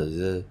或者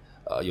是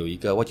有一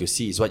个 what you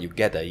see is what you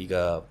get 的一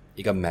个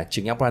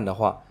matching， 要不然的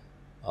话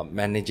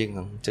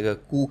managing 这个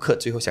顾客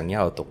最后想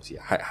要的东西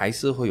还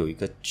是会有一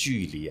个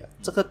距离啊，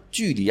这个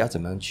距离要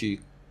怎么样去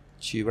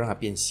让它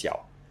变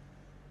小？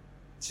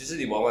其实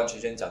你完完全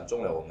全讲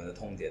中了我们的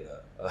痛点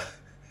了。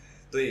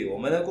对，我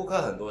们的顾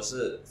客很多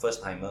是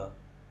first timer，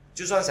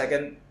 就算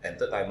second and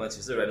third timer，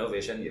 其实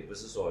renovation 也不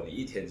是说你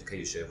一天就可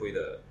以学会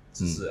的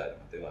知识来的嘛，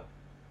对吗？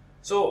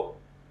所以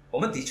我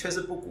们的确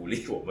是不鼓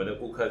励我们的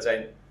顾客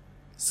在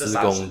这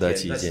30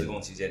天在施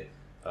工期间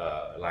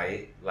来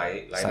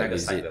那个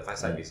site 的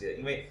site visit，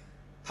 因为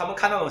他们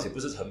看到的东西不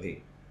是成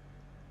品，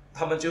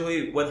他们就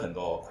会问很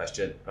多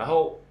question， 然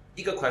后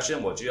一个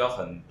question 我就要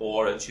很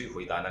多人去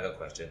回答那个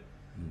question，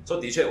 所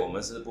以的确我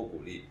们是不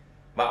鼓励。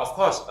But of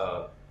course，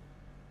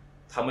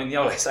 他们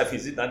要来 site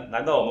visit，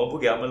 难道我们不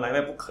给他们来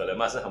吗？不可能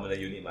嘛，是他们的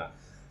unit 嘛。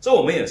所以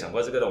我们也有想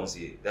过这个东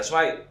西。That's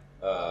why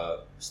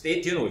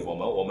stay tuned with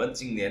我们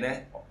今年呢，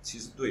其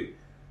实对，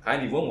刚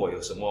才你问我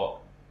有什么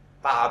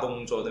大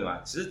动作对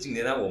吗？其实今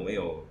年呢，我们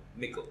有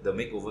The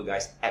Makeover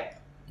Guys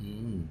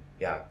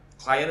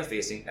App，client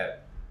facing app。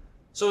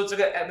所以这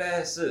个 app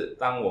呢，是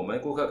当我们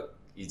顾客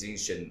已经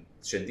选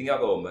定要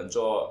跟我们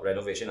做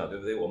renovation 了，对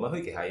不对？我们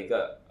会给他一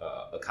个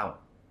account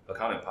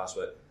and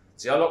password，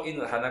 只要 log in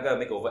他那个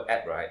Makeover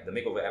app right，The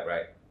Makeover app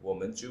right， 我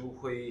们就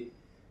会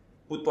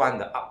不断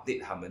的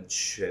update 他们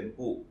全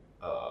部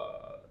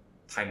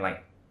timeline。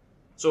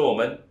所以我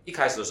们一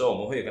开始的时候，我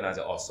们会跟他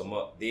讲什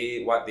么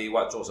day what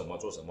做什么，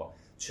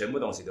全部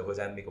东西都会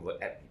在 Makeover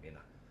app 里面。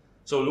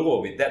所以如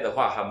果 with that 的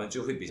话，他们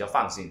就会比较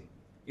放心，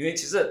因为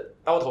其实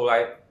到头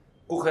来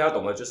顾客要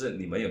懂的就是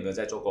你们有没有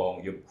在做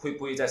工，会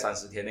不会在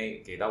30天内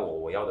给到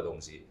我要的东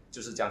西，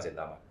就是这样简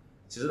单嘛。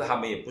其实他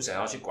们也不想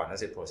要去管那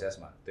些 process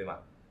嘛，对吗？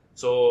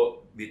 So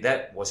with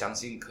that 我相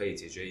信可以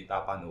解决一大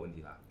半的问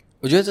题啦。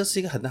我觉得这是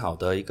一个很好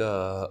的一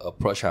个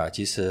approach 啊。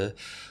其实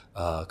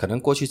可能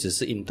过去只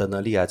是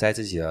internally 在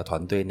自己的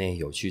团队内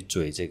有去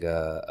追这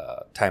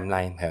个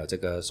timeline， 还有这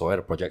个所谓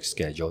的 project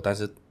schedule， 但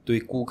是对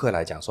顾客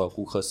来讲说，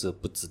顾客是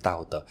不知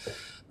道的。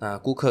那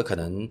顾客可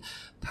能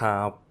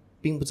他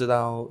并不知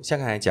道，像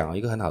刚才讲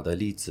一个很好的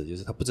例子，就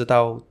是他不知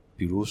道，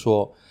比如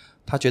说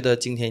他觉得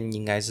今天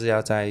应该是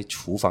要在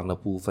厨房的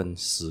部分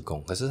施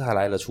工，可是他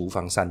来了厨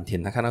房3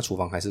天，他看到厨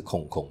房还是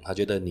空空，他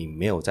觉得你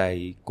没有在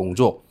工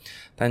作，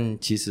但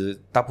其实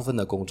大部分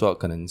的工作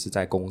可能是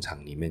在工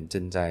厂里面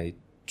正在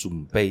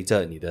准备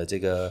着你的这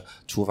个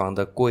厨房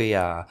的柜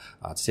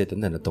这些等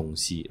等的东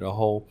西，然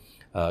后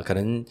可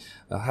能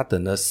他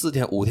等了4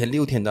天5天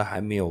6天都还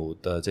没有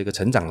的这个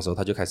成长的时候，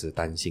他就开始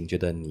担心，觉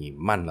得你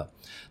慢了。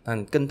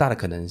但更大的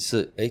可能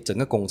是整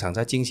个工厂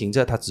在进行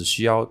着，他只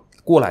需要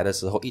过来的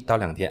时候1到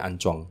2天安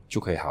装就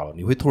可以好了，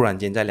你会突然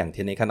间在2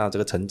天内看到这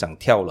个成长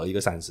跳了一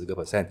个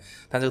30%，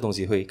但这个东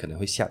西可能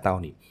会吓到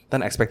你，但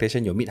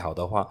expectation 有 meet 好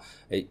的话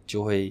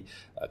就会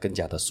更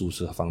加的舒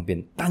适和方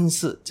便。但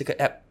是这个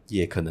app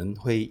也可能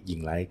会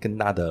引来更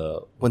大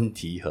的问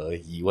题和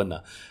疑问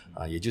了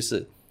也就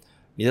是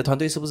你的团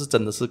队是不是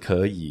真的是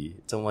可以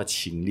这么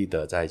勤力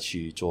的再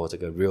去做这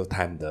个 real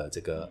time 的这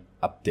个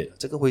update，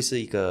 这个会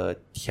是一个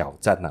挑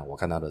战我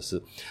看到的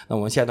是。那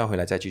我们下段回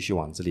来再继续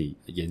往这里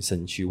延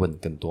伸去问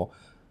更多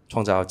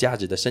创造价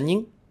值的声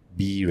音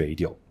B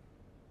Radio，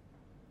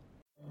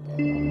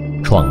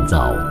 创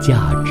造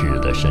价值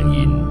的声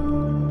音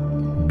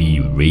B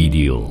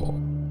Radio，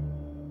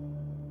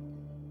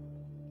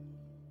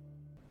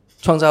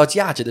创造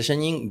价值的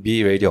声音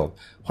B Radio，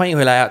 欢迎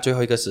回来最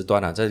后一个时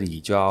段这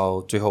里就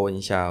要最后问一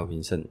下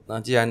Vincent，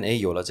那既然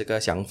有了这个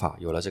想法，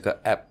有了这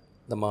个 app，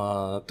 那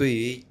么对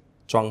于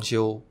装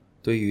修，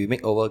对于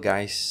Makeover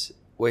Guys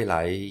未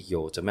来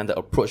有怎么样的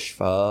approach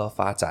和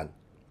发展？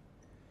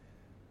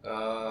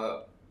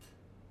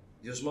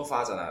有什么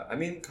发展I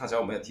mean 刚才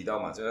我们有提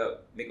到嘛，这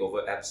个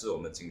Makeover app 是我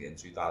们今年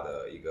最大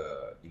的一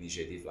个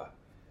initiative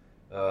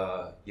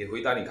啦。也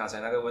回答你刚才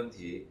那个问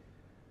题，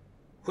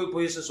会不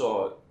会是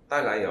说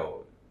带来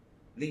有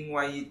另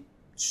外一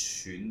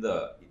群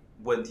的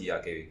问题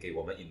给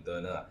我们引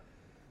得呢？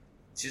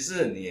其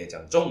实你也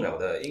讲中了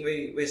的，因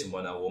为什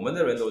么呢？我们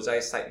的人都在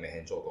site 每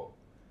天做工，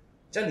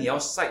这样你要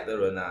site 的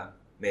人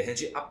每天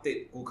去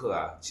update 顾客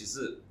其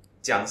实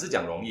讲是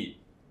讲容易，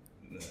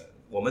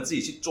我们自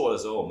己去做的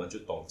时候我们就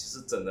懂，其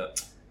实真的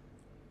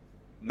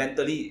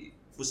mentally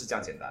不是这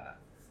样简单的。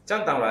这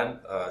样当然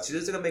其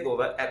实这个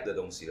Makeover app 的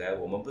东西呢，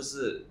我们不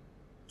是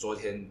昨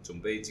天准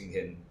备今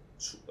天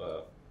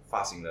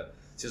发行的，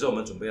其实我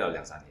们准备了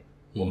2-3年，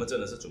我们真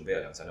的是准备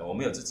了2-3年，我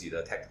们有自己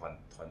的 tech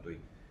团队。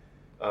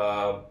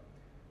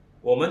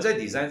我们在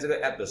design 这个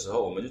app 的时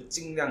候，我们就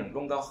尽量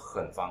弄到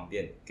很方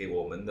便，给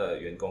我们的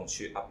员工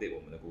去 update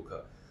我们的顾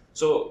客。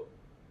So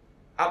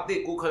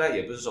update 顾客呢，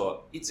也不是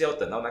说一直要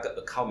等到那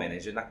个 account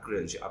manager 那个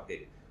人去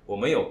update。我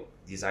们有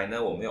designer，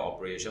 我们有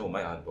operation， 我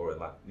们有很多人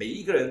嘛，每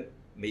一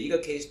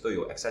个 case 都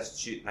有 access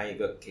去那一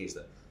个 case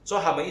的。所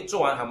以他们一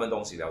做完他们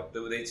东西了，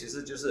对不对？其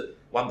实就是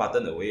one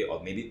button away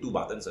or maybe 2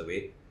 buttons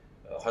away，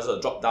或者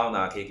drop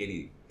down 可以给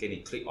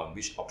你 click on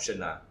which option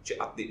去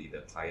update 你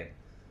的 client。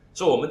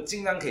所以我们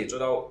尽量可以做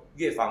到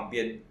越方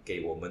便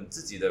给我们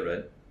自己的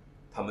人，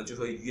他们就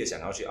会越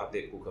想要去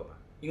update 顾客嘛。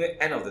因为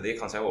end of the day，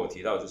 刚才我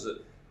提到就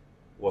是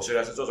我虽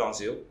然是做装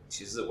修，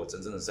其实我真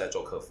正的是在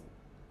做客服，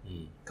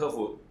客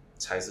服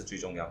才是最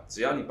重要。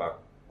只要你把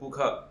顾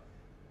客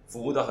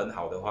服务得很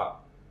好的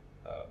话，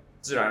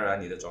自然而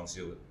然你的装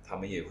修他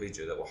们也会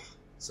觉得哇，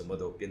什么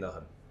都变得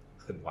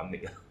很完美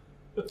了。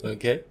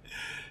OK，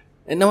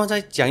 那么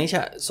再讲一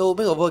下 So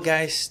Makeover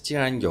Guys 既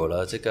然有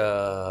了这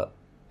个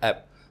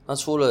app， 那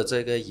除了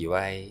这个以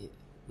外，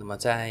那么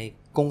在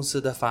公司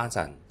的发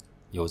展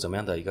有怎么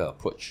样的一个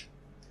approach？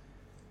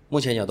 目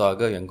前有多少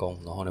个员工？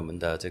然后你们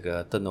的这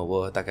个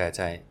turnover 大概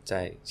在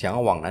想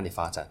要往哪里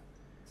发展？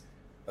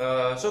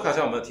所以刚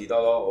才我们提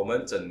到咯，我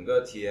们整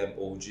个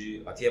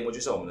TMOG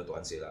是我们的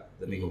短写啦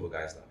The Makeover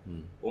Guys 啦，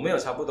我们有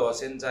差不多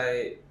现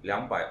在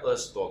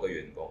220多个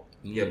员工，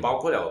也包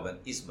括了我们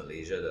East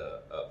Malaysia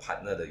的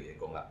partner 的员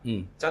工啦，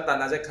这样单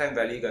单在 Klang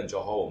Valley 跟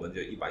Johor 我们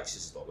就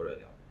170多个人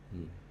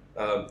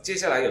了。接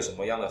下来有什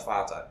么样的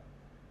发展？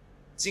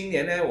今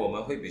年呢，我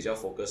们会比较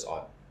focus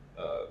on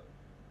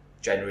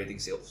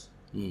generating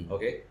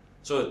sales，OK，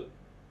 所以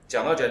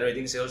讲到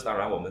generating sales， 当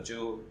然我们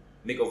就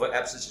Makeover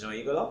app 是其中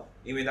一个咯，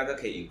因为那个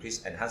可以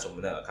enhance 我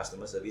们的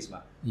customer service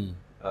嘛。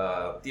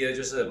第二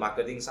就是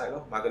marketing side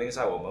咯 ，marketing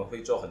side 我们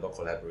会做很多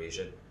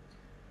collaboration，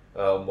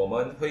 我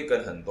们会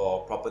跟很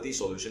多 property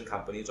solution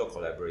company 做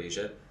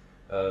collaboration，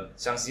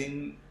 相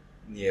信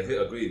你也会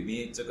agree with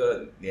me， 这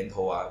个年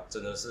头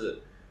真的是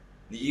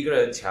你一个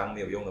人强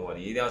没有用的话，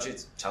你一定要去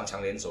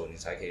强联手，你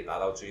才可以达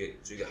到最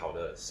好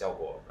的效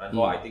果。然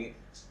后 I think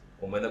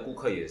我们的顾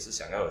客也是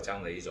想要有这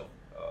样的一种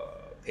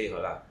配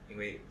合啦，因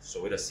为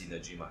所谓的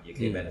synergy 嘛，也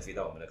可以 benefit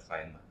到我们的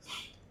client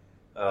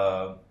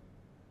嘛。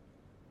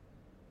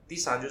第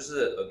三就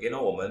是 again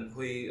我们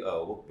会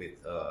work with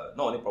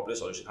not only property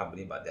solution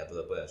company but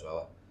developer as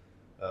well。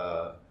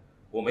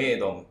我们也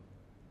懂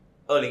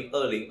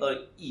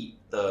2021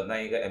的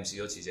那一个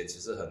MCO 期间，其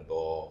实很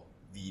多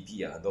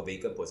VP 很多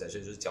vacant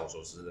possession 就是交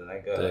手时的那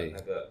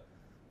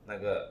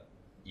个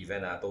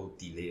event 都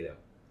delay 了。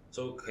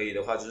所以可以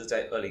的话，就是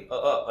在2022、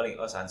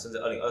2023甚至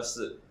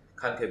2024。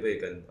看可不可以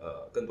跟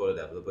更多的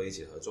developer 一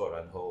起合作，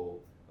然后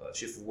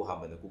去服务他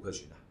们的顾客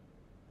群啊。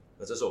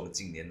那这是我们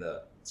今年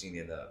的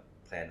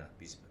plan 啊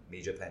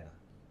 ，major plan 啊。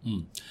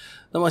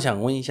那么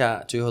想问一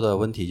下，最后的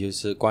问题就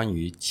是关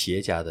于企业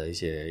家的一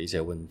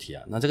些问题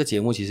啊。那这个节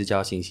目其实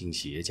叫新兴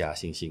企业家、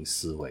新兴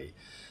思维，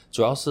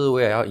主要是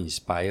为了要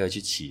inspire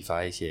去启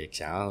发一些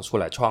想要出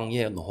来创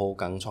业，然后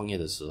刚创业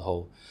的时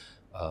候，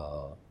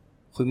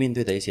会面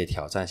对的一些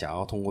挑战，想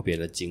要通过别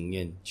人的经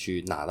验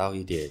去拿到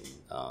一点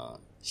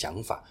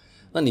想法。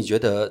那你觉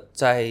得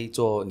在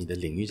做你的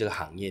领域这个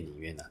行业里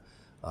面呢，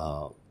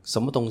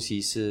什么东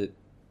西是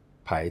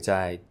排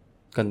在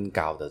更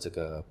高的这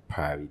个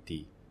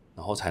priority？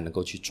然后才能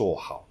够去做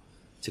好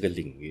这个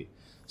领域，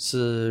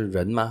是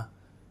人吗？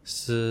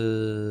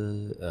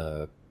是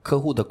客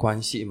户的关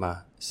系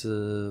吗？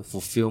是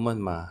fulfillment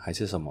吗？还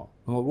是什么？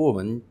那么如果我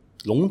们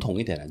笼统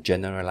一点的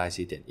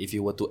generalize 一点 ，if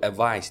you were to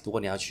advise， 如果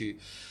你要去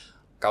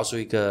告诉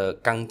一个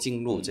刚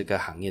进入这个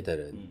行业的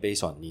人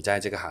based on 你在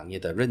这个行业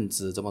的认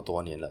知这么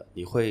多年了，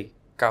你会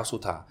告诉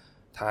他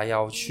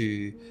要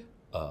去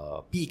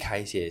避开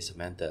一些什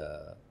么样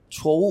的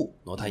错误，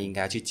然后他应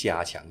该去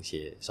加强一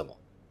些什么？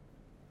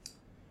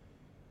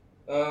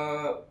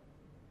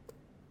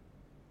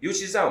尤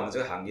其是在我们这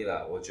个行业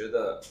啦，我觉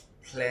得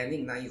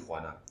planning 那一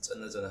环啊，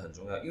真的很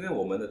重要，因为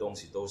我们的东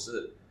西都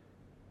是，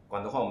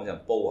广东话我们讲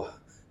bow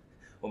啊，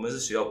我们是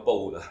需要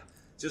bow 的，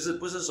就是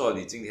不是说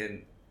你今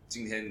天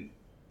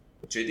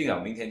决定了，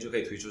明天就可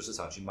以推出市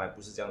场去卖，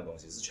不是这样的东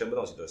西，是全部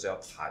东西都是要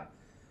谈，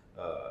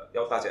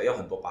要大家要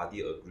很多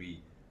body agree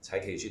才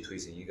可以去推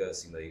行一个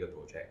新的一个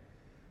project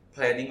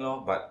planning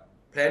咯 ，but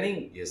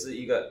planning 也是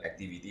一个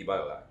activity 罢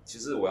了啦。其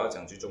实我要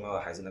讲最重要的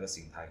还是那个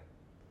心态。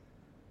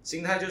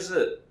心态就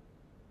是，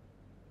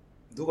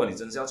如果你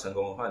真是要成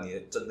功的话，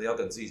你真的要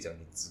跟自己讲，你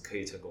只可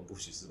以成功，不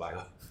许失败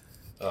了。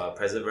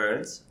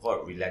perseverance 或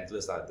者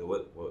relentless 啦，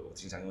我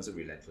经常用的是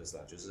relentless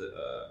啦，就是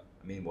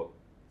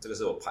这个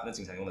是我 partner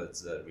经常用的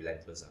字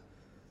relentless 啦，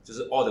就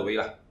是 all the way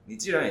啦。你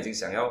既然已经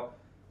想要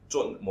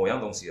做某样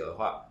东西的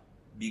话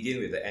 ，begin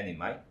with the end in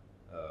mind，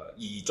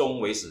 以终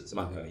为始是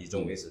吗？以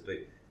终为始，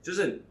对，就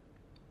是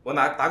我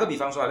打个比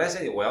方说，那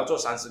现在我要做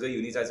30个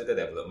unit 在这个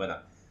development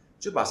啊。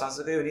就把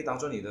30个 unit 当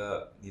做你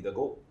的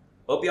goal，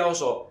 而不要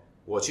说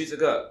我去这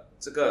个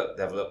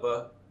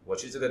developer， 我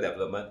去这个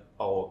development，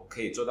 我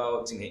可以做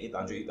到今天1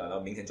单就1单，然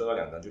后明天做到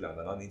2单就2单，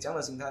然后你这样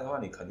的心态的话，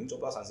你肯定做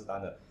不到30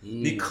单的。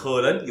你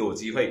可能有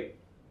机会，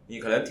你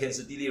可能天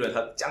时地利人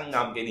和这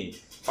样给你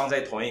放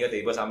在同一个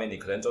table 上面，你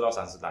可能做到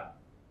30单，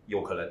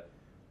有可能。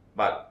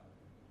But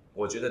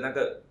我觉得那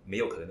个没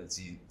有可能的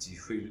机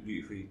会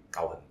率会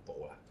高很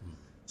多啦。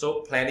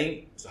So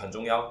planning 很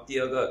重要。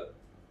第二个。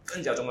更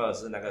加重要的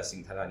是那个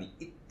心态啦，你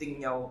一定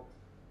要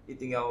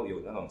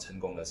有那种成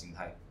功的心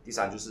态。第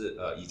三就是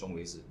以终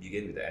为始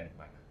 ，begin with the end in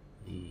mind。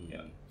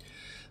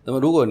那么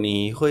如果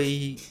你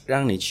会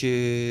让你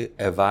去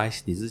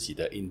advise 你自己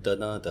的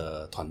internal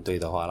的团队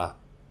的话啦，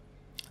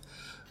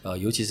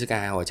尤其是刚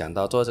才我讲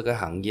到做这个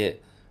行业，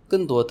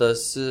更多的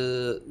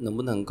是能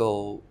不能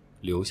够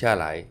留下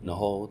来，然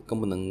后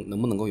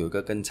能不能够有一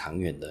个更长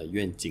远的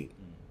愿景。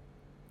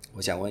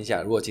我想问一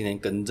下，如果今天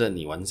跟着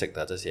你玩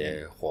的这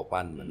些伙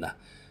伴们啊，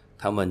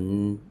他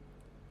们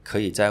可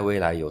以在未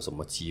来有什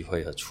么机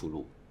会和出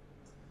路？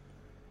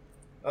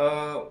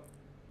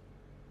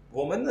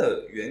我们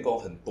的员工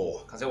很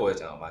多，刚才我也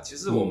讲了嘛，其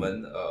实我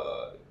们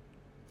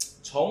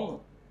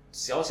从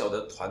小小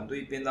的团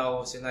队变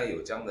到现在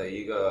有这样的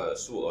一个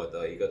数额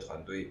的一个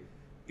团队，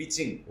毕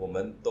竟我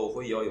们都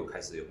会开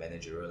始有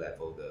managerial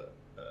level 的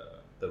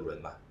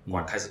人嘛，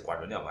开始管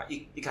人了嘛。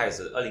一开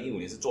始2015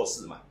年是做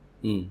事嘛，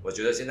我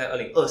觉得现在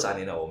2023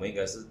年了，我们应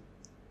该是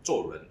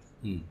做人。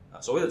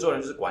所谓的做人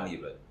就是管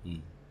理人。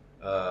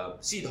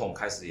系统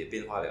开始也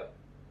变化了，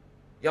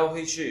要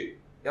会去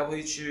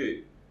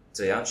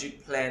怎样去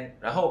plan。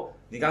然后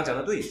你刚刚讲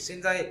的对，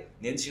现在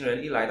年轻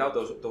人一来到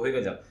都会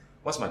跟你讲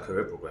What's my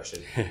career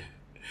progression？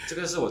 这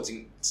个是我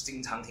经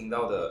常听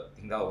到的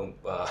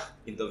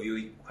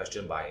interview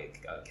question by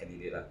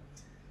candidate 啦。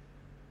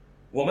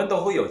我们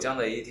都会有这样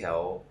的一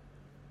条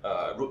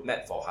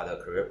roadmap for 他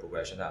的 career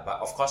progression 啦。But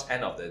of course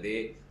end of the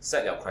day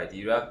set 了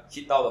criteria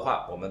hit 到的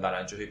话，我们当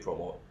然就会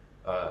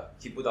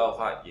promote。hit 不到的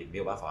话也没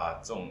有办法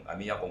啊，这种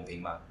要公平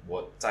嘛，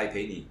我栽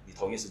培你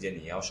同一时间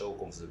你也要受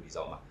公司比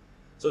较嘛，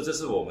所以这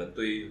是我们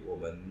对于我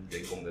们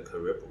员工的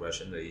career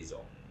progression 的一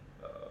种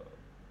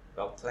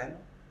plan。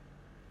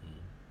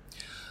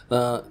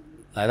那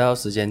来到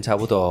时间差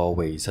不多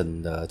尾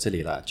声的这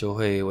里了，就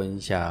会问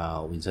一下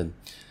Vincent，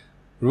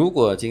如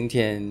果今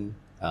天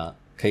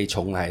可以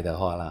重来的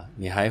话啦，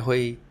你还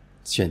会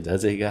选择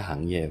这个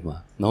行业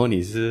吗？然后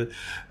你是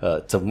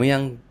怎么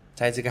样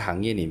在这个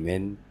行业里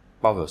面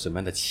抱有什么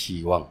样的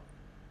期望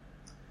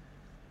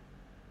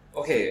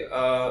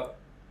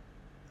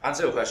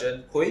 ？OK，answer your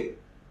question， 会，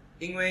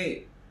因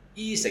为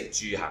衣食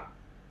住行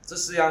这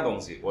4样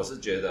东西，我是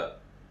觉得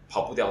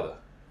跑不掉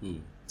的。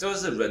这就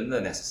是人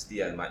的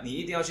necessity 嘛，你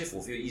一定要去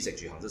fulfill 衣食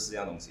住行这4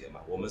样东西嘛，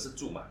我们是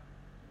住嘛，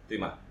对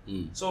吗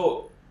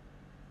？So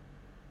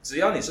只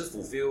要你是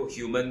fulfill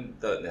human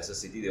的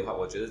necessity 的话，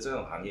我觉得这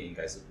种行业应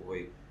该是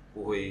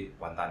不会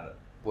完蛋的，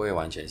不会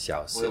完全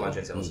消失，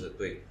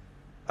对，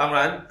当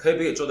然可不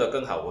可以做得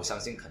更好，我相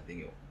信肯定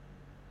有。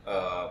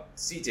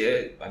细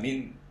节 I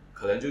mean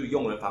可能就是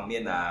用人方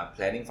面啊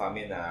planning 方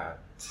面啊，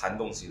谈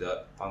东西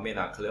的方面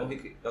啊，可能会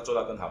要做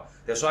到更好。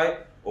That's why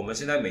我们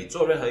现在每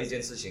做任何一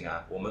件事情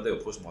啊，我们都有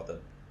postmortem，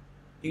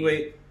 因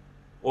为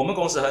我们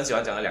公司很喜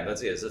欢讲的2个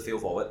字也是 fail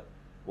forward，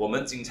 我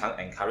们经常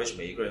encourage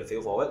每一个人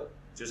fail forward，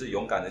 就是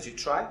勇敢的去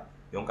try，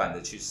 勇敢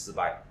的去失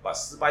败，把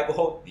失败过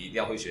后你一定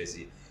要会学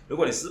习。如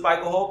果你失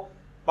败过后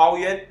抱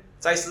怨，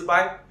再失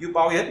败又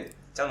抱怨，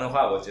这样的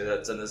话我觉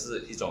得真的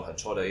是一种很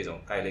错的一种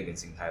概念跟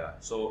心态了。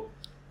So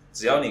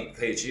只要你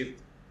可以去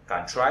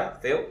敢 try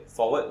fail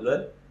forward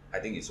learn，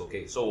 I think it's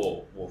okay。 So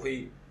我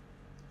会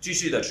继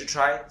续的去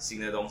try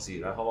新的东西，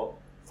然后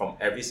from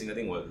every single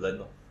thing 我 learn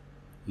咯，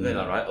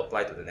然后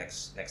apply to the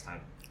next time。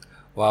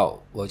哇，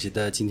我觉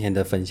得今天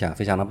的分享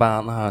非常的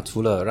棒。那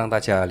除了让大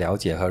家了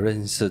解和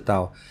认识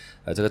到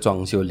这个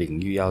装修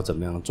领域要怎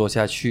么样做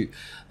下去，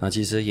那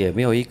其实也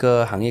没有一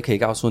个行业可以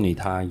告诉你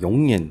它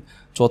永远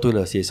做对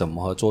了些什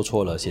么和做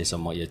错了些什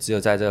么，也只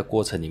有在这个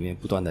过程里面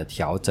不断的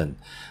调整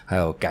还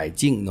有改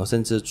进，然后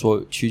甚至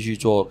去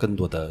做更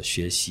多的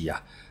学习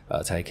啊，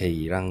才可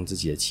以让自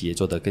己的企业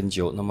做得更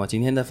久。那么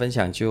今天的分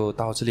享就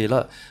到这里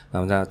了，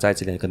那么在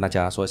这里跟大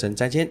家说一声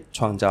再见，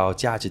创造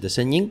价值的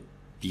声音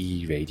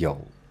B Radio，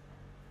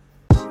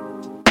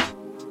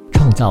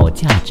 创造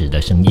价值的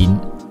声音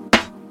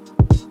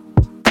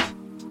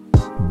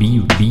B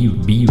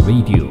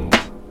Radio。